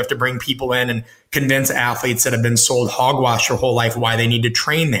education. You have to bring people in and convince athletes that have been sold hogwash their whole life why they need to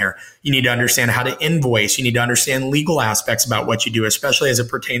train there. You need to understand how to invoice. You need to understand legal aspects about what you do, especially as it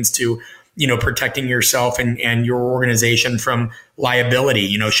pertains to protecting yourself and your organization from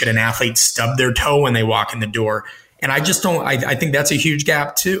liability. Should an athlete stub their toe when they walk in the door? And I think that's a huge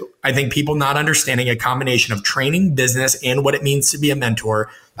gap too. I think people not understanding a combination of training, business, and what it means to be a mentor.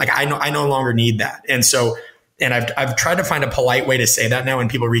 Like, I no longer need that. And so, and I've tried to find a polite way to say that now when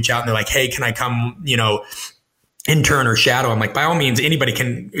people reach out and they're like, hey, can I come, intern or shadow? I'm like, by all means, anybody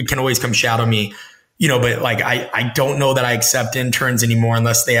can always come shadow me. But like, I don't know that I accept interns anymore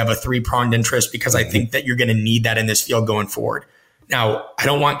unless they have a 3-pronged interest, because I think that you're going to need that in this field going forward. Now, I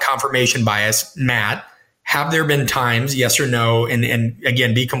don't want confirmation bias. Matt, have there been times, yes or no? And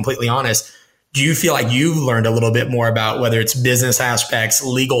again, be completely honest. Do you feel like you've learned a little bit more about whether it's business aspects,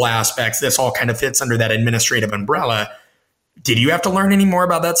 legal aspects? This all kind of fits under that administrative umbrella. Did you have to learn any more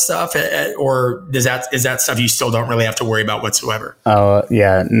about that stuff, or is that stuff you still don't really have to worry about whatsoever? Oh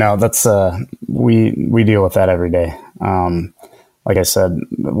yeah, no, that's we deal with that every day. Like I said,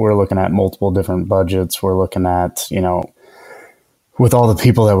 we're looking at multiple different budgets. We're looking at, with all the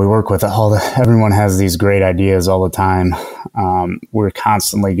people that we work with, everyone has these great ideas all the time. We're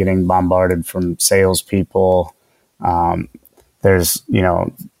constantly getting bombarded from salespeople. There's,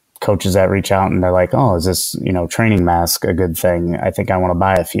 coaches that reach out and they're like, oh, is this, training mask a good thing? I think I want to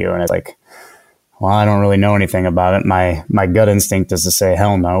buy a few. And it's like, well, I don't really know anything about it. My gut instinct is to say,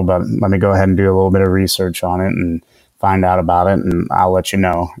 hell no, but let me go ahead and do a little bit of research on it and find out about it. And I'll let you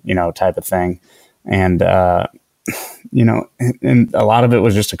know, type of thing. And, and a lot of it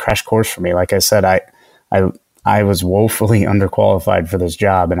was just a crash course for me. Like I said, I was woefully underqualified for this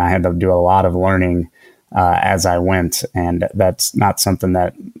job, and I had to do a lot of learning as I went. And that's not something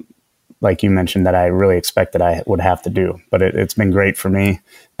that, like you mentioned, that I really expected I would have to do. But it's been great for me,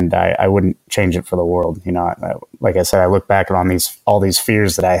 and I wouldn't change it for the world. Like I said, I look back on all these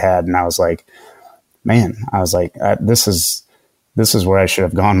fears that I had, and I was like, man, this is this is where I should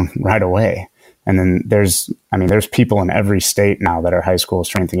have gone right away. And then there's people in every state now that are high school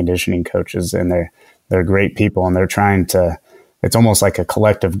strength and conditioning coaches, and they're great people, and they're trying to, it's almost like a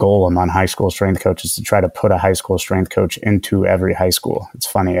collective goal among high school strength coaches to try to put a high school strength coach into every high school. It's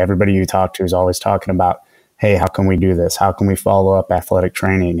funny. Everybody you talk to is always talking about, hey, how can we do this? How can we follow up athletic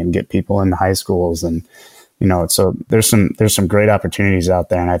training and get people into high schools? And, so there's some great opportunities out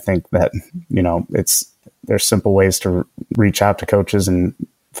there. And I think that, there's simple ways to reach out to coaches and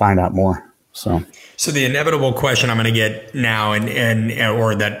find out more. So the inevitable question I'm going to get now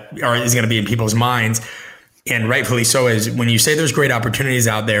is going to be in people's minds, and rightfully so, is when you say there's great opportunities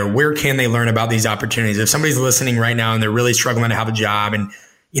out there, where can they learn about these opportunities? If somebody's listening right now and they're really struggling to have a job, and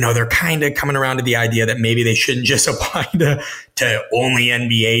they're kind of coming around to the idea that maybe they shouldn't just apply to only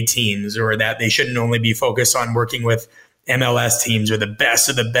NBA teams, or that they shouldn't only be focused on working with MLS teams or the best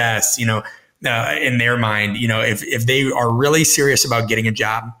of the best, in their mind, if they are really serious about getting a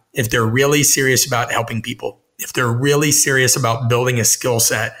job, if they're really serious about helping people, if they're really serious about building a skill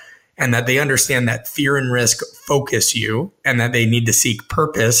set, and that they understand that fear and risk focus you, and that they need to seek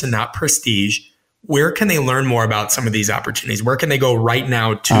purpose and not prestige, where can they learn more about some of these opportunities? Where can they go right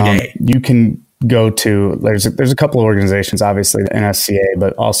now today? You can go to, there's a couple of organizations, obviously the NSCA,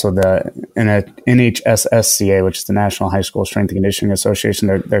 but also the NHSSCA, which is the National High School Strength and Conditioning Association.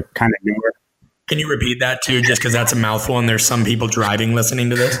 They're kind of newer. Can you repeat that too, just because that's a mouthful and there's some people driving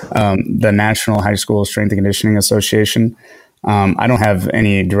listening to this? The National High School Strength and Conditioning Association. I don't have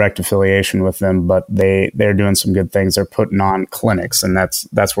any direct affiliation with them, but they're doing some good things. They're putting on clinics, and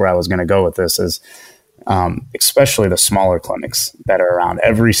that's where I was going to go with this, is especially the smaller clinics that are around.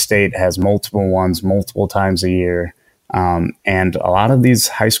 Every state has multiple ones, multiple times a year. And a lot of these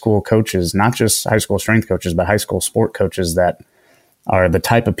high school coaches, not just high school strength coaches, but high school sport coaches, that are the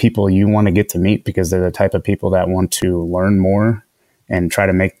type of people you want to get to meet, because they're the type of people that want to learn more and try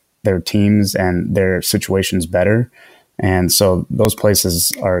to make their teams and their situations better. And so those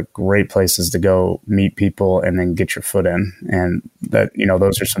places are great places to go meet people and then get your foot in. And that,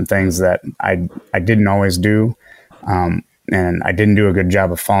 those are some things that I didn't always do. And I didn't do a good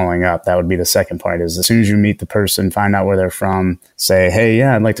job of following up. That would be the second part, is as soon as you meet the person, find out where they're from, say, hey,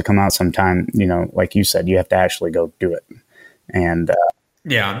 yeah, I'd like to come out sometime. Like you said, you have to actually go do it. And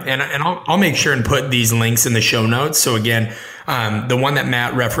yeah, and I'll make sure and put these links in the show notes. So again, the one that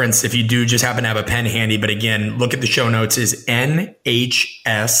Matt referenced, if you do just happen to have a pen handy, but again, look at the show notes, is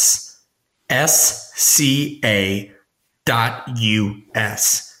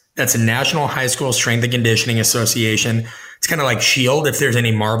NHSSCA.US. That's a National High School Strength and Conditioning Association. It's kind of like SHIELD, if there's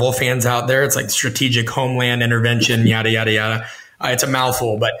any Marvel fans out there. It's like Strategic Homeland Intervention, yada, yada, yada. It's a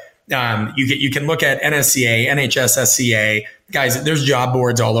mouthful, but you can look at NSCA, NHSSCA. Guys, there's job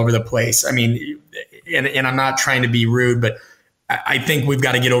boards all over the place. I mean, and I'm not trying to be rude, but I think we've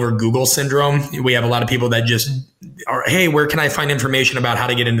got to get over Google syndrome. We have a lot of people that just are, hey, where can I find information about how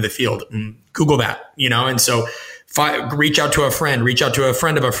to get into the field? Google that, and so reach out to a friend, reach out to a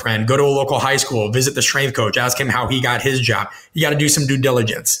friend of a friend, go to a local high school, visit the strength coach, ask him how he got his job. You got to do some due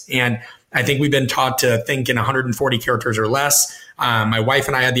diligence. And I think we've been taught to think in 140 characters or less. My wife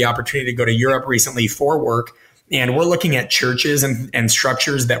and I had the opportunity to go to Europe recently for work, and we're looking at churches and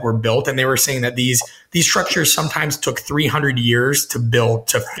structures that were built. And they were saying that these structures sometimes took 300 years to build,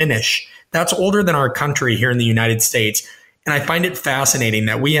 to finish. That's older than our country here in the United States. And I find it fascinating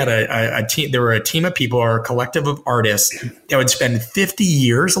that we had a team, there were a team of people, or a collective of artists that would spend 50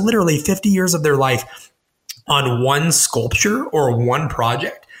 years, literally 50 years of their life on one sculpture or one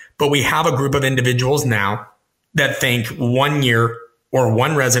project. But we have a group of individuals now that think 1 year or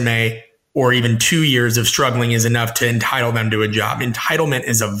one resume or even 2 years of struggling is enough to entitle them to a job. Entitlement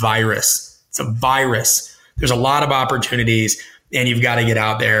is a virus. It's a virus. There's a lot of opportunities, and you've got to get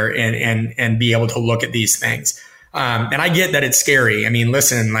out there and be able to look at these things. And I get that it's scary. I mean,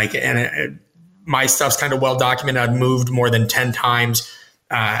 listen, my stuff's kind of well documented. I've moved more than 10 times.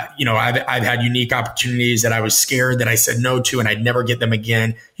 I've had unique opportunities that I was scared that I said no to, and I'd never get them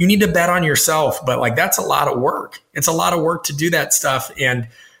again. You need to bet on yourself, but that's a lot of work. It's a lot of work to do that stuff. And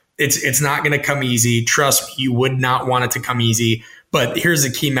it's not going to come easy. Trust me, you would not want it to come easy. But here's the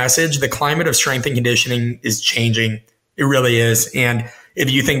key message. The climate of strength and conditioning is changing. It really is. And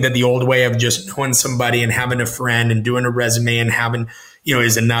if you think that the old way of just knowing somebody and having a friend and doing a resume and having,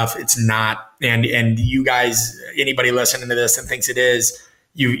 is enough, it's not. And you guys, anybody listening to this and thinks it is,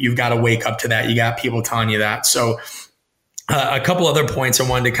 you've got to wake up to that. You got people telling you that. So a couple other points I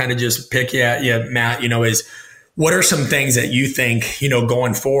wanted to kind of just pick at, Matt, is what are some things that you think,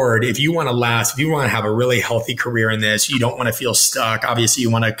 going forward, if you want to last, if you want to have a really healthy career in this, you don't want to feel stuck. Obviously,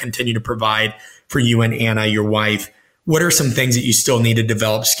 you want to continue to provide for you and Anna, your wife. what are some things that you still need to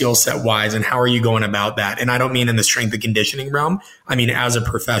develop skill set wise, and how are you going about that? And I don't mean in the strength and conditioning realm. I mean, as a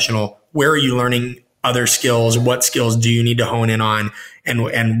professional, where are you learning other skills? What skills do you need to hone in on?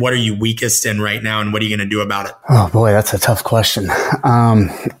 And what are you weakest in right now? And what are you going to do about it? Oh boy, that's a tough question.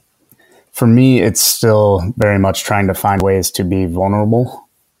 For me, it's still very much trying to find ways to be vulnerable.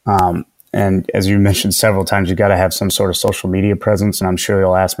 And as you mentioned several times, you got to have some sort of social media presence. And I'm sure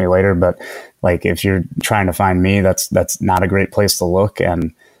you'll ask me later, but like if you're trying to find me, that's not a great place to look.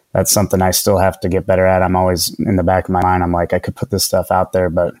 And that's something I still have to get better at. I'm always in the back of my mind. I'm like, I could put this stuff out there,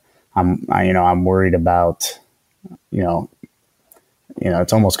 but I'm worried about,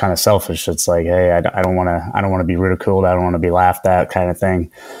 it's almost kind of selfish. It's like, hey, I don't want to be ridiculed. I don't want to be laughed at, kind of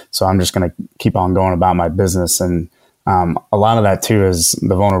thing. So I'm just going to keep on going about my business. And a lot of that too is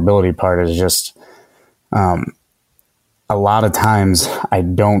the vulnerability part is just a lot of times I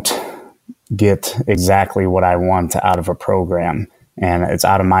don't get exactly what I want out of a program, and it's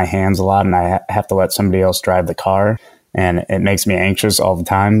out of my hands a lot, and I have to let somebody else drive the car, and it makes me anxious all the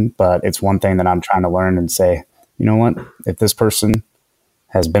time. But it's one thing that I'm trying to learn and say, you know what, if this person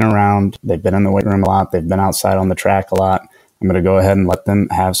has been around, they've been in the weight room a lot, they've been outside on the track a lot, I'm going to go ahead and let them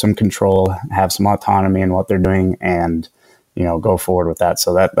have some control, have some autonomy in what they're doing, and, go forward with that.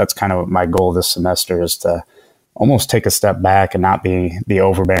 So that's kind of my goal this semester, is to almost take a step back and not be the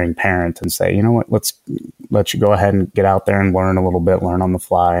overbearing parent and say, you know what, let's let you go ahead and get out there and learn a little bit, learn on the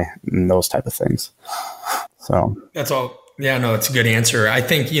fly, and those type of things. So that's all. Yeah, no, it's a good answer. I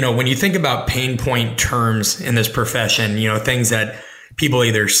think, when you think about pain point terms in this profession, things that people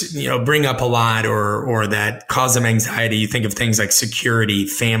either, bring up a lot or that cause them anxiety, you think of things like security,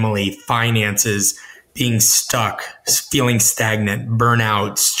 family, finances, being stuck, feeling stagnant,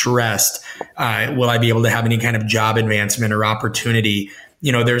 burnout, stressed. Will I be able to have any kind of job advancement or opportunity?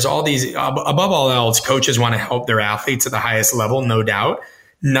 There's all these, above all else, coaches want to help their athletes at the highest level, no doubt.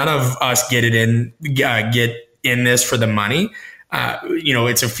 None of us get in this for the money.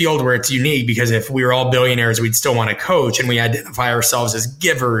 It's a field where it's unique, because if we were all billionaires, we'd still want to coach, and we identify ourselves as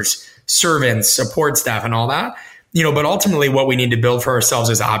givers, servants, support staff, and all that. But ultimately what we need to build for ourselves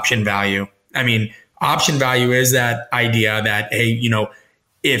is option value. I mean, option value is that idea that, hey,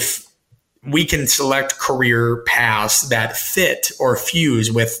 if we can select career paths that fit or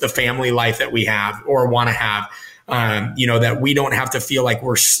fuse with the family life that we have or want to have, that we don't have to feel like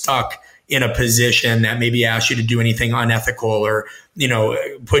we're stuck in a position that maybe asks you to do anything unethical or,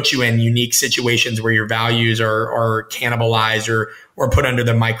 put you in unique situations where your values are cannibalized or put under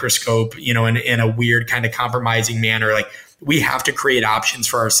the microscope, in a weird kind of compromising manner. Like, we have to create options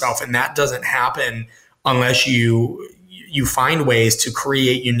for ourselves. And that doesn't happen unless you find ways to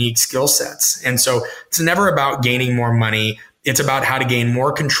create unique skill sets. And so it's never about gaining more money. It's about how to gain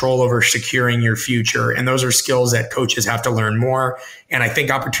more control over securing your future. And those are skills that coaches have to learn more. And I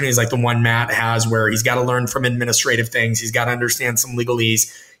think opportunities like the one Matt has, where he's got to learn from administrative things, he's got to understand some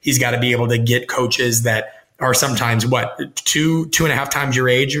legalese, he's got to be able to get coaches that are sometimes two and a half times your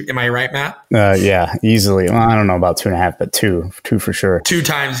age. Am I right, Matt? Yeah, easily. Well, I don't know about 2.5, but two for sure. 2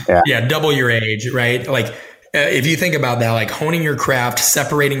 times. Yeah. Double your age, right? Like, if you think about that, like honing your craft,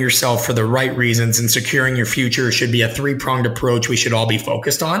 separating yourself for the right reasons, and securing your future should be a 3-pronged approach we should all be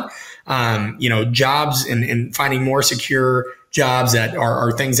focused on. Jobs and finding more secure jobs that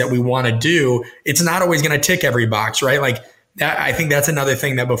are things that we want to do. It's not always going to tick every box, right? Like that. I think that's another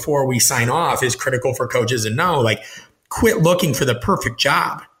thing that before we sign off is critical for coaches to know. Like, quit looking for the perfect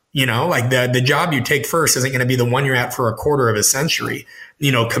job. Like the job you take first isn't going to be the one you're at for a quarter of a century.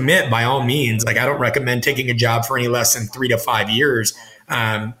 Commit by all means. Like, I don't recommend taking a job for any less than 3 to 5 years.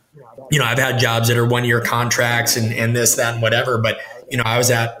 I've had jobs that are 1-year contracts and this, that, and whatever. But, I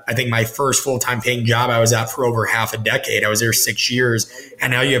was at, I think my first full-time paying job I was at for over half a decade. I was there 6 years.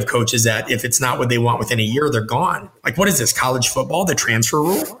 And now you have coaches that if it's not what they want within a year, they're gone. Like, what is this, college football, the transfer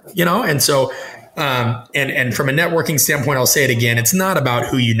rule? And so, and from a networking standpoint, I'll say it again. It's not about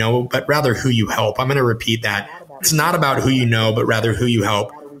who you know, but rather who you help. I'm going to repeat that. It's not about who you know, but rather who you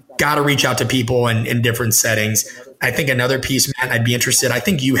help. Got to reach out to people in different settings. I think another piece, Matt, I'd be interested. I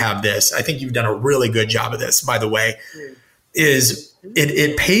think you have this. I think you've done a really good job of this, by the way, is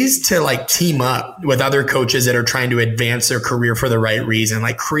it pays to like team up with other coaches that are trying to advance their career for the right reason.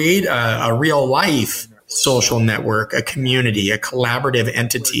 Like, create a real life social network, a community, a collaborative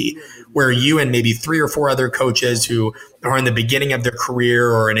entity where you and maybe 3 or 4 other coaches who are in the beginning of their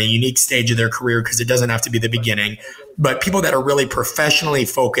career or in a unique stage of their career, because it doesn't have to be the beginning, but people that are really professionally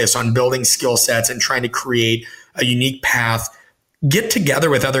focused on building skill sets and trying to create a unique path, get together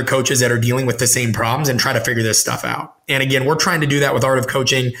with other coaches that are dealing with the same problems and try to figure this stuff out. And again, we're trying to do that with Art of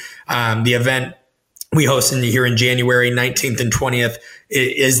Coaching. The event we host here in January 19th and 20th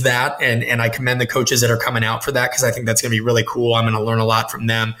is that. And I commend the coaches that are coming out for that, because I think that's going to be really cool. I'm going to learn a lot from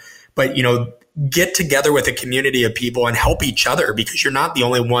them. But, get together with a community of people and help each other, because you're not the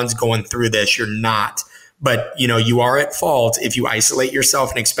only ones going through this. You're not. But, you are at fault if you isolate yourself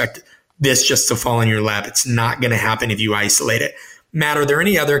and expect this just to fall in your lap. It's not going to happen if you isolate it. Matt, are there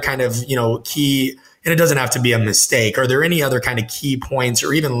any other kind of, key, and it doesn't have to be a mistake, are there any other kind of key points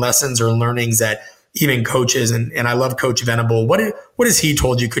or even lessons or learnings that even coaches, and I love Coach Venable, what has he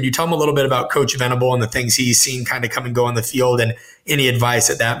told you? Could you tell him a little bit about Coach Venable and the things he's seen kind of come and go on the field, and any advice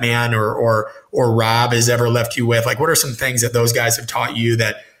that man or Rob has ever left you with? Like, what are some things that those guys have taught you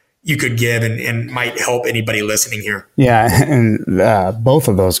that you could give and might help anybody listening here? Yeah, and both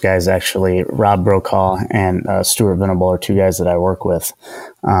of those guys, actually, Rob Brokaw and Stuart Venable, are two guys that I work with.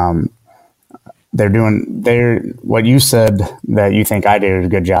 They're what you said that you think I did a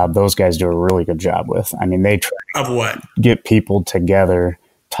good job. Those guys do a really good job with. I mean, they try of what? Get people together,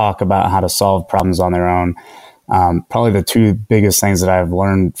 talk about how to solve problems on their own. Probably the two biggest things that I've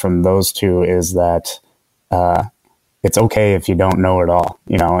learned from those two is that it's okay if you don't know it all,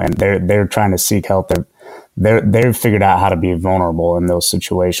 and they're trying to seek help. They've figured out how to be vulnerable in those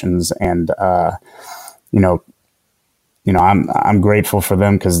situations, and I'm grateful for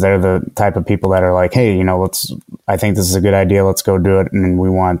them, because they're the type of people that are like, hey, I think this is a good idea. Let's go do it. And we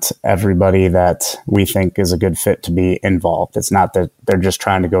want everybody that we think is a good fit to be involved. It's not that they're just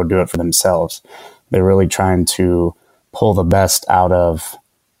trying to go do it for themselves. They're really trying to pull the best out of,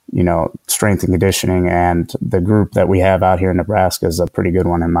 strength and conditioning. And the group that we have out here in Nebraska is a pretty good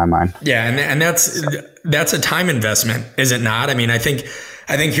one in my mind. Yeah. And that's a time investment, is it not? I mean, I think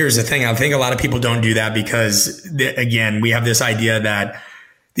here's the thing. I think a lot of people don't do that because, again, we have this idea that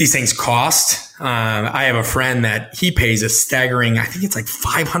these things cost. I have a friend that he pays a staggering, I think it's like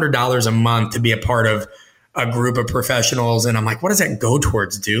 $500 a month to be a part of a group of professionals. And I'm like, what does that go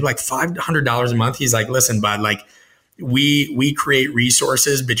towards, dude? Like $500 a month? He's like, listen, bud, like we create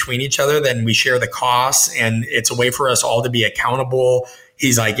resources between each other, then we share the costs, and it's a way for us all to be accountable.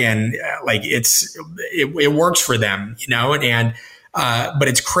 He's like, and like it works for them, and but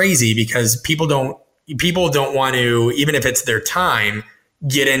it's crazy because people don't want to, even if it's their time,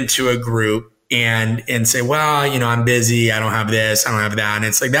 get into a group and say, well, I'm busy. I don't have this. I don't have that. And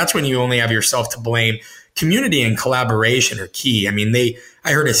it's like, that's when you only have yourself to blame. Community and collaboration are key. I mean,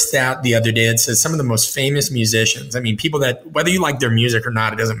 I heard a stat the other day that says some of the most famous musicians, I mean, people that, whether you like their music or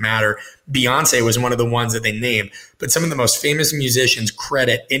not, it doesn't matter. Beyonce was one of the ones that they named, but some of the most famous musicians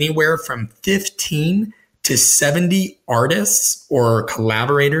credit anywhere from 15 to 70 artists or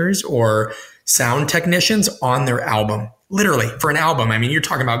collaborators or sound technicians on their album. Literally, for an album. I mean, you're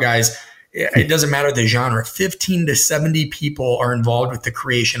talking about guys, it doesn't matter the genre, 15 to 70 people are involved with the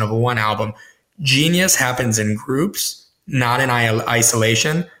creation of one album. Genius happens in groups, not in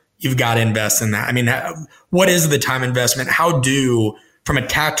isolation. You've got to invest in that. I mean, what is the time investment? From a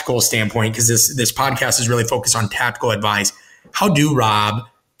tactical standpoint, because this podcast is really focused on tactical advice, how do Rob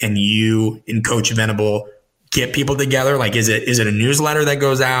and you and Coach Venable get people together? Like, is it a newsletter that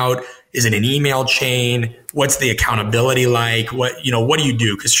goes out? Is it an email chain? What's the accountability like? What do you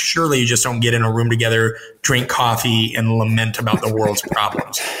do? Because surely you just don't get in a room together, drink coffee, and lament about the world's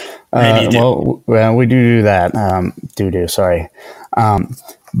problems. Maybe you do. Well, we do that. Sorry.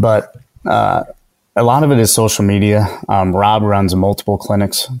 But a lot of it is social media. Rob runs multiple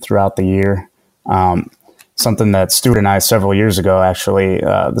clinics throughout the year. Something that Stuart and I several years ago, actually,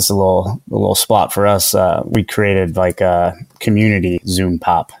 this is a little spot for us. We created like a community Zoom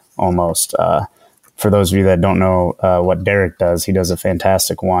pop almost. For those of you that don't know what Derek does, he does a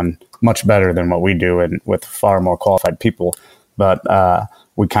fantastic one, much better than what we do, and with far more qualified people. But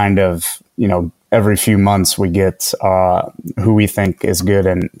we kind of, every few months we get who we think is good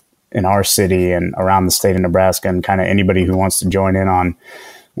in our city and around the state of Nebraska, and kind of anybody who wants to join in on.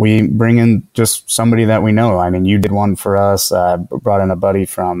 We bring in just somebody that we know. I mean, you did one for us. Brought in a buddy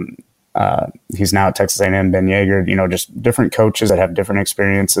from, he's now at Texas A&M, Ben Yeager, just different coaches that have different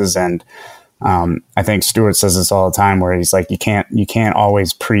experiences. And I think Stuart says this all the time, where he's like, you can't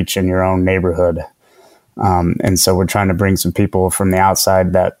always preach in your own neighborhood. And so we're trying to bring some people from the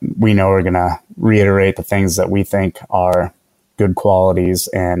outside that we know are going to reiterate the things that we think are good qualities,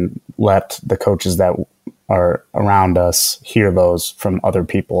 and let the coaches that are around us hear those from other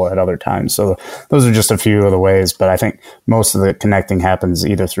people at other times. So those are just a few of the ways, but I think most of the connecting happens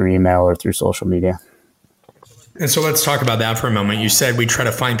either through email or through social media. And so let's talk about that for a moment. You said we try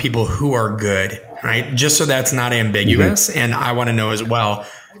to find people who are good, right? Just so that's not ambiguous. Mm-hmm. And I want to know as well,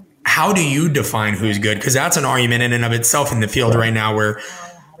 how do you define who's good? Because that's an argument in and of itself in the field right now, where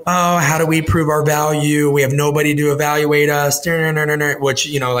oh, how do we prove our value? We have nobody to evaluate us, which,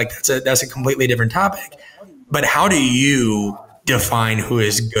 like that's a completely different topic. But how do you define who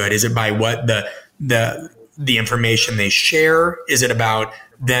is good? Is it by what the information they share? Is it about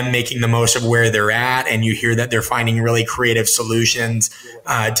them making the most of where they're at? And you hear that they're finding really creative solutions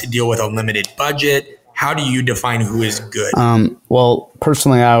to deal with a limited budget. How do you define who is good? Well,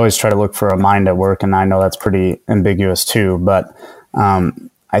 personally, I always try to look for a mind at work, and I know that's pretty ambiguous too. But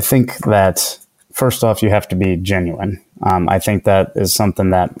I think that first off, you have to be genuine. I think that is something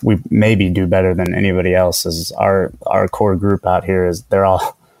that we maybe do better than anybody else. Is our core group out here is they're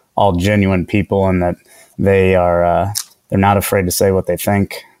all genuine people, and that they're not afraid to say what they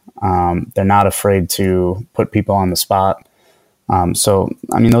think. They're not afraid to put people on the spot. So,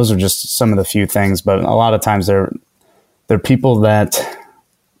 I mean, those are just some of the few things, but a lot of times they're people that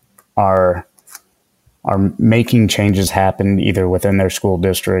are making changes happen either within their school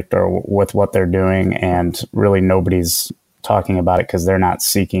district or with what they're doing. And really nobody's talking about it because they're not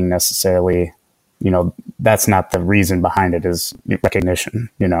seeking necessarily, that's not the reason behind it, is recognition,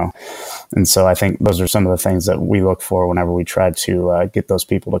 And so I think those are some of the things that we look for whenever we try to get those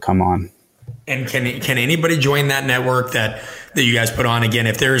people to come on. And can anybody join that network that you guys put on? Again,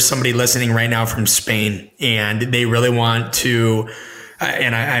 if there's somebody listening right now from Spain and they really want to,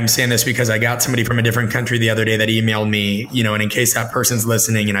 and I'm saying this because I got somebody from a different country the other day that emailed me, and in case that person's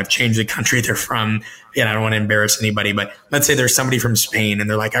listening and I've changed the country they're from, and I don't want to embarrass anybody, but let's say there's somebody from Spain and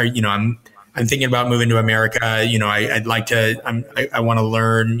they're like, I'm thinking about moving to America. I'd like to, I want to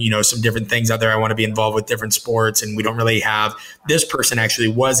learn, some different things out there. I want to be involved with different sports. And we don't really have, this person actually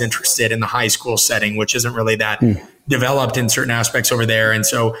was interested in the high school setting, which isn't really that developed in certain aspects over there. And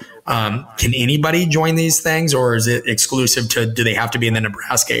so can anybody join these things, or is it exclusive to, do they have to be in the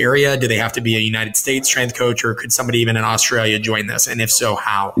Nebraska area? Do they have to be a United States strength coach, or could somebody even in Australia join this? And if so,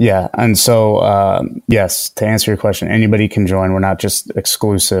 how? Yeah. And so, yes, to answer your question, anybody can join. We're not just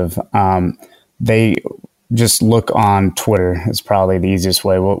exclusive. They just look on Twitter is probably the easiest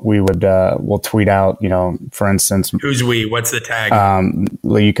way. We'll tweet out, for instance, who's we, what's the tag?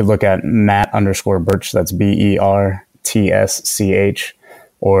 You could look at Matt_Bertsch. That's BERTSCH,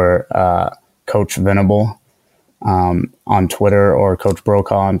 or Coach Venable on Twitter, or Coach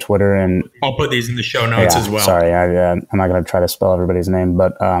Brokaw on Twitter. And I'll put these in the show notes as well. Sorry. I'm not going to try to spell everybody's name,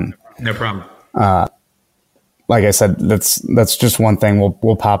 but no problem. Like I said, that's just one thing.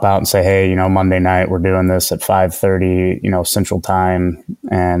 We'll pop out and say, hey, Monday night we're doing this at 5:30, Central Time,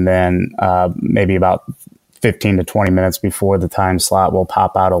 and then maybe about 15 to 20 minutes before the time slot, we'll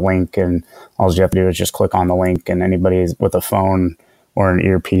pop out a link, and all you have to do is just click on the link, and anybody with a phone or an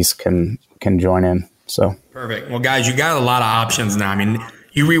earpiece can join in. So perfect. Well, guys, you got a lot of options now. I mean,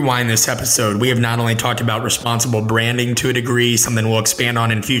 you rewind this episode, we have not only talked about responsible branding to a degree, something we'll expand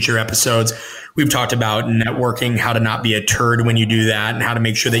on in future episodes. We've talked about networking, how to not be a turd when you do that, and how to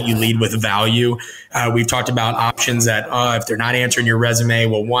make sure that you lead with value. We've talked about options that, if they're not answering your resume,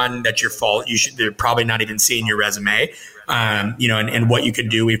 well, one, that's your fault. They're probably not even seeing your resume, and what you could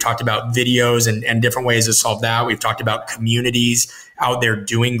do. We've talked about videos and different ways to solve that. We've talked about communities out there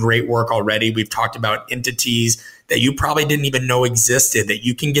doing great work already. We've talked about entities that you probably didn't even know existed that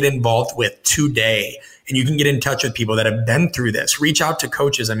you can get involved with today, and you can get in touch with people that have been through this. Reach out to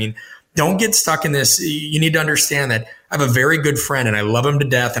coaches. I mean, don't get stuck in this. You need to understand that I have a very good friend and I love him to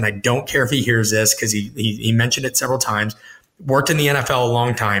death. And I don't care if he hears this, because he mentioned it several times, worked in the NFL a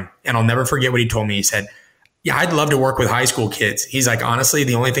long time. And I'll never forget what he told me. He said, yeah, I'd love to work with high school kids. He's like, honestly,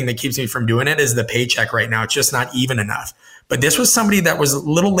 the only thing that keeps me from doing it is the paycheck right now. It's just not even enough. But this was somebody that was a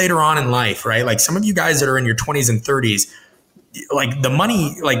little later on in life, right? Like some of you guys that are in your 20s and 30s, like the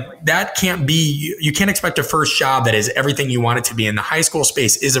money, like that can't be, you can't expect a first job that is everything you want it to be. And the high school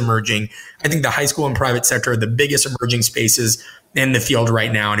space is emerging. I think the high school and private sector are the biggest emerging spaces in the field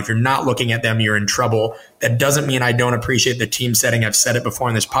right now. And if you're not looking at them, you're in trouble. That doesn't mean I don't appreciate the team setting. I've said it before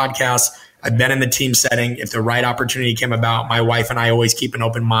in this podcast. I've been in the team setting. If the right opportunity came about, my wife and I always keep an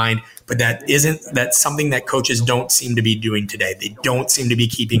open mind, but that's something that coaches don't seem to be doing today. They don't seem to be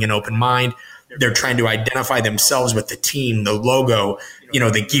keeping an open mind. They're trying to identify themselves with the team, the logo,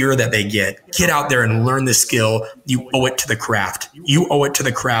 the gear that they get. Get out there and learn the skill. You owe it to the craft. You owe it to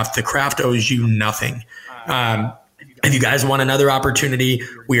the craft. The craft owes you nothing. If you guys want another opportunity,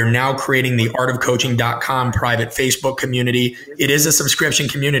 we are now creating the artofcoaching.com private Facebook community. It is a subscription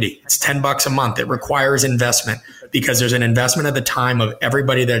community. It's $10 a month. It requires investment, because there's an investment at the time of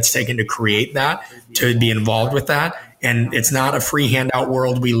everybody that's taken to create that, to be involved with that. And it's not a free handout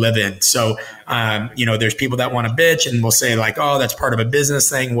world we live in. So, there's people that want to bitch and will say like, oh, that's part of a business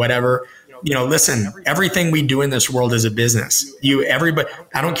thing, whatever. listen, everything we do in this world is a business. Everybody,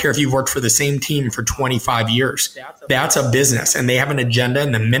 I don't care if you've worked for the same team for 25 years. That's a business, and they have an agenda.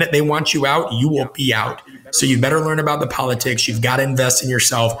 And the minute they want you out, you will be out. So you better learn about the politics. You've got to invest in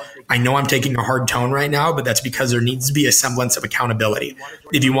yourself. I know I'm taking a hard tone right now, but that's because there needs to be a semblance of accountability.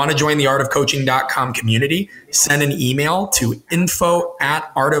 If you want to join the artofcoaching.com community, send an email to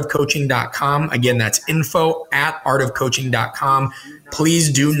info@artofcoaching.com. Again, that's info@artofcoaching.com.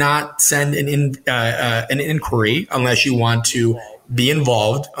 Please do not send an inquiry unless you want to be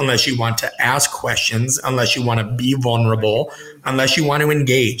involved, unless you want to ask questions, unless you want to be vulnerable, unless you want to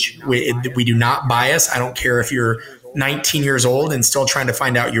engage. We do not bias. I don't care if you're 19 years old and still trying to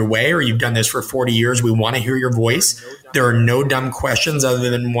find out your way, or you've done this for 40 years. We want to hear your voice. There are no dumb questions other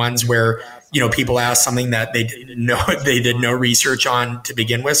than ones where, people ask something that they did no research on to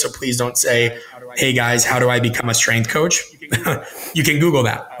begin with. So please don't say, hey guys, how do I become a strength coach? You can Google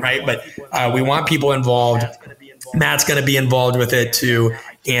that, right? But we want people involved. Matt's going to be involved with it too.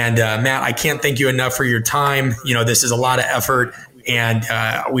 And Matt, I can't thank you enough for your time. This is a lot of effort, and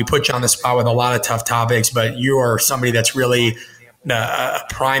we put you on the spot with a lot of tough topics, but you are somebody that's really a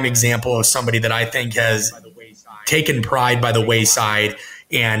prime example of somebody that I think has taken pride by the wayside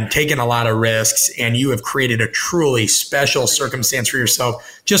and taken a lot of risks. And you have created a truly special circumstance for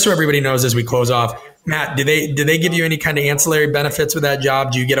yourself. Just so everybody knows as we close off, Matt, do they give you any kind of ancillary benefits with that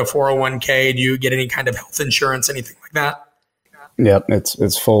job? Do you get a 401k? Do you get any kind of health insurance, anything like that? Yep,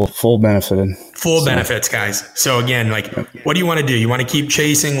 it's full benefited. Full benefits, guys. So again, what do you want to do? You want to keep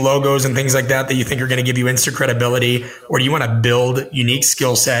chasing logos and things like that you think are going to give you instant credibility, or do you want to build unique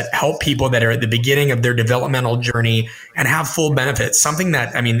skill set, help people that are at the beginning of their developmental journey and have full benefits? Something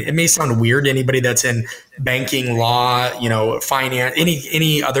that, it may sound weird to anybody that's in banking, law, finance,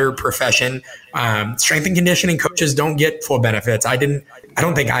 any other profession. Strength and conditioning coaches don't get full benefits. I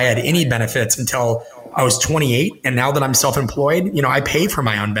don't think I had any benefits until I was 28. And now that I'm self-employed, I pay for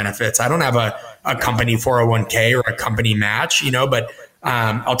my own benefits. I don't have a company 401k or a company match, but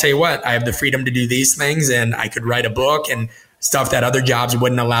I'll tell you what, I have the freedom to do these things, and I could write a book and stuff that other jobs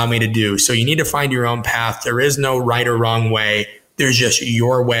wouldn't allow me to do. So you need to find your own path. There is no right or wrong way. There's just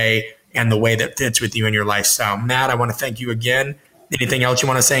your way and the way that fits with you in your lifestyle. Matt, I want to thank you again. Anything else you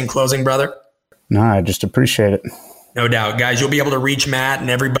want to say in closing, brother? No, I just appreciate it. No doubt. Guys, you'll be able to reach Matt and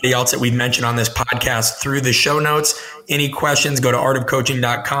everybody else that we've mentioned on this podcast through the show notes. Any questions, go to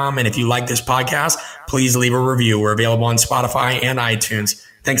artofcoaching.com. And if you like this podcast, please leave a review. We're available on Spotify and iTunes.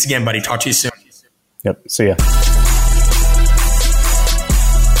 Thanks again, buddy. Talk to you soon. Yep. See ya.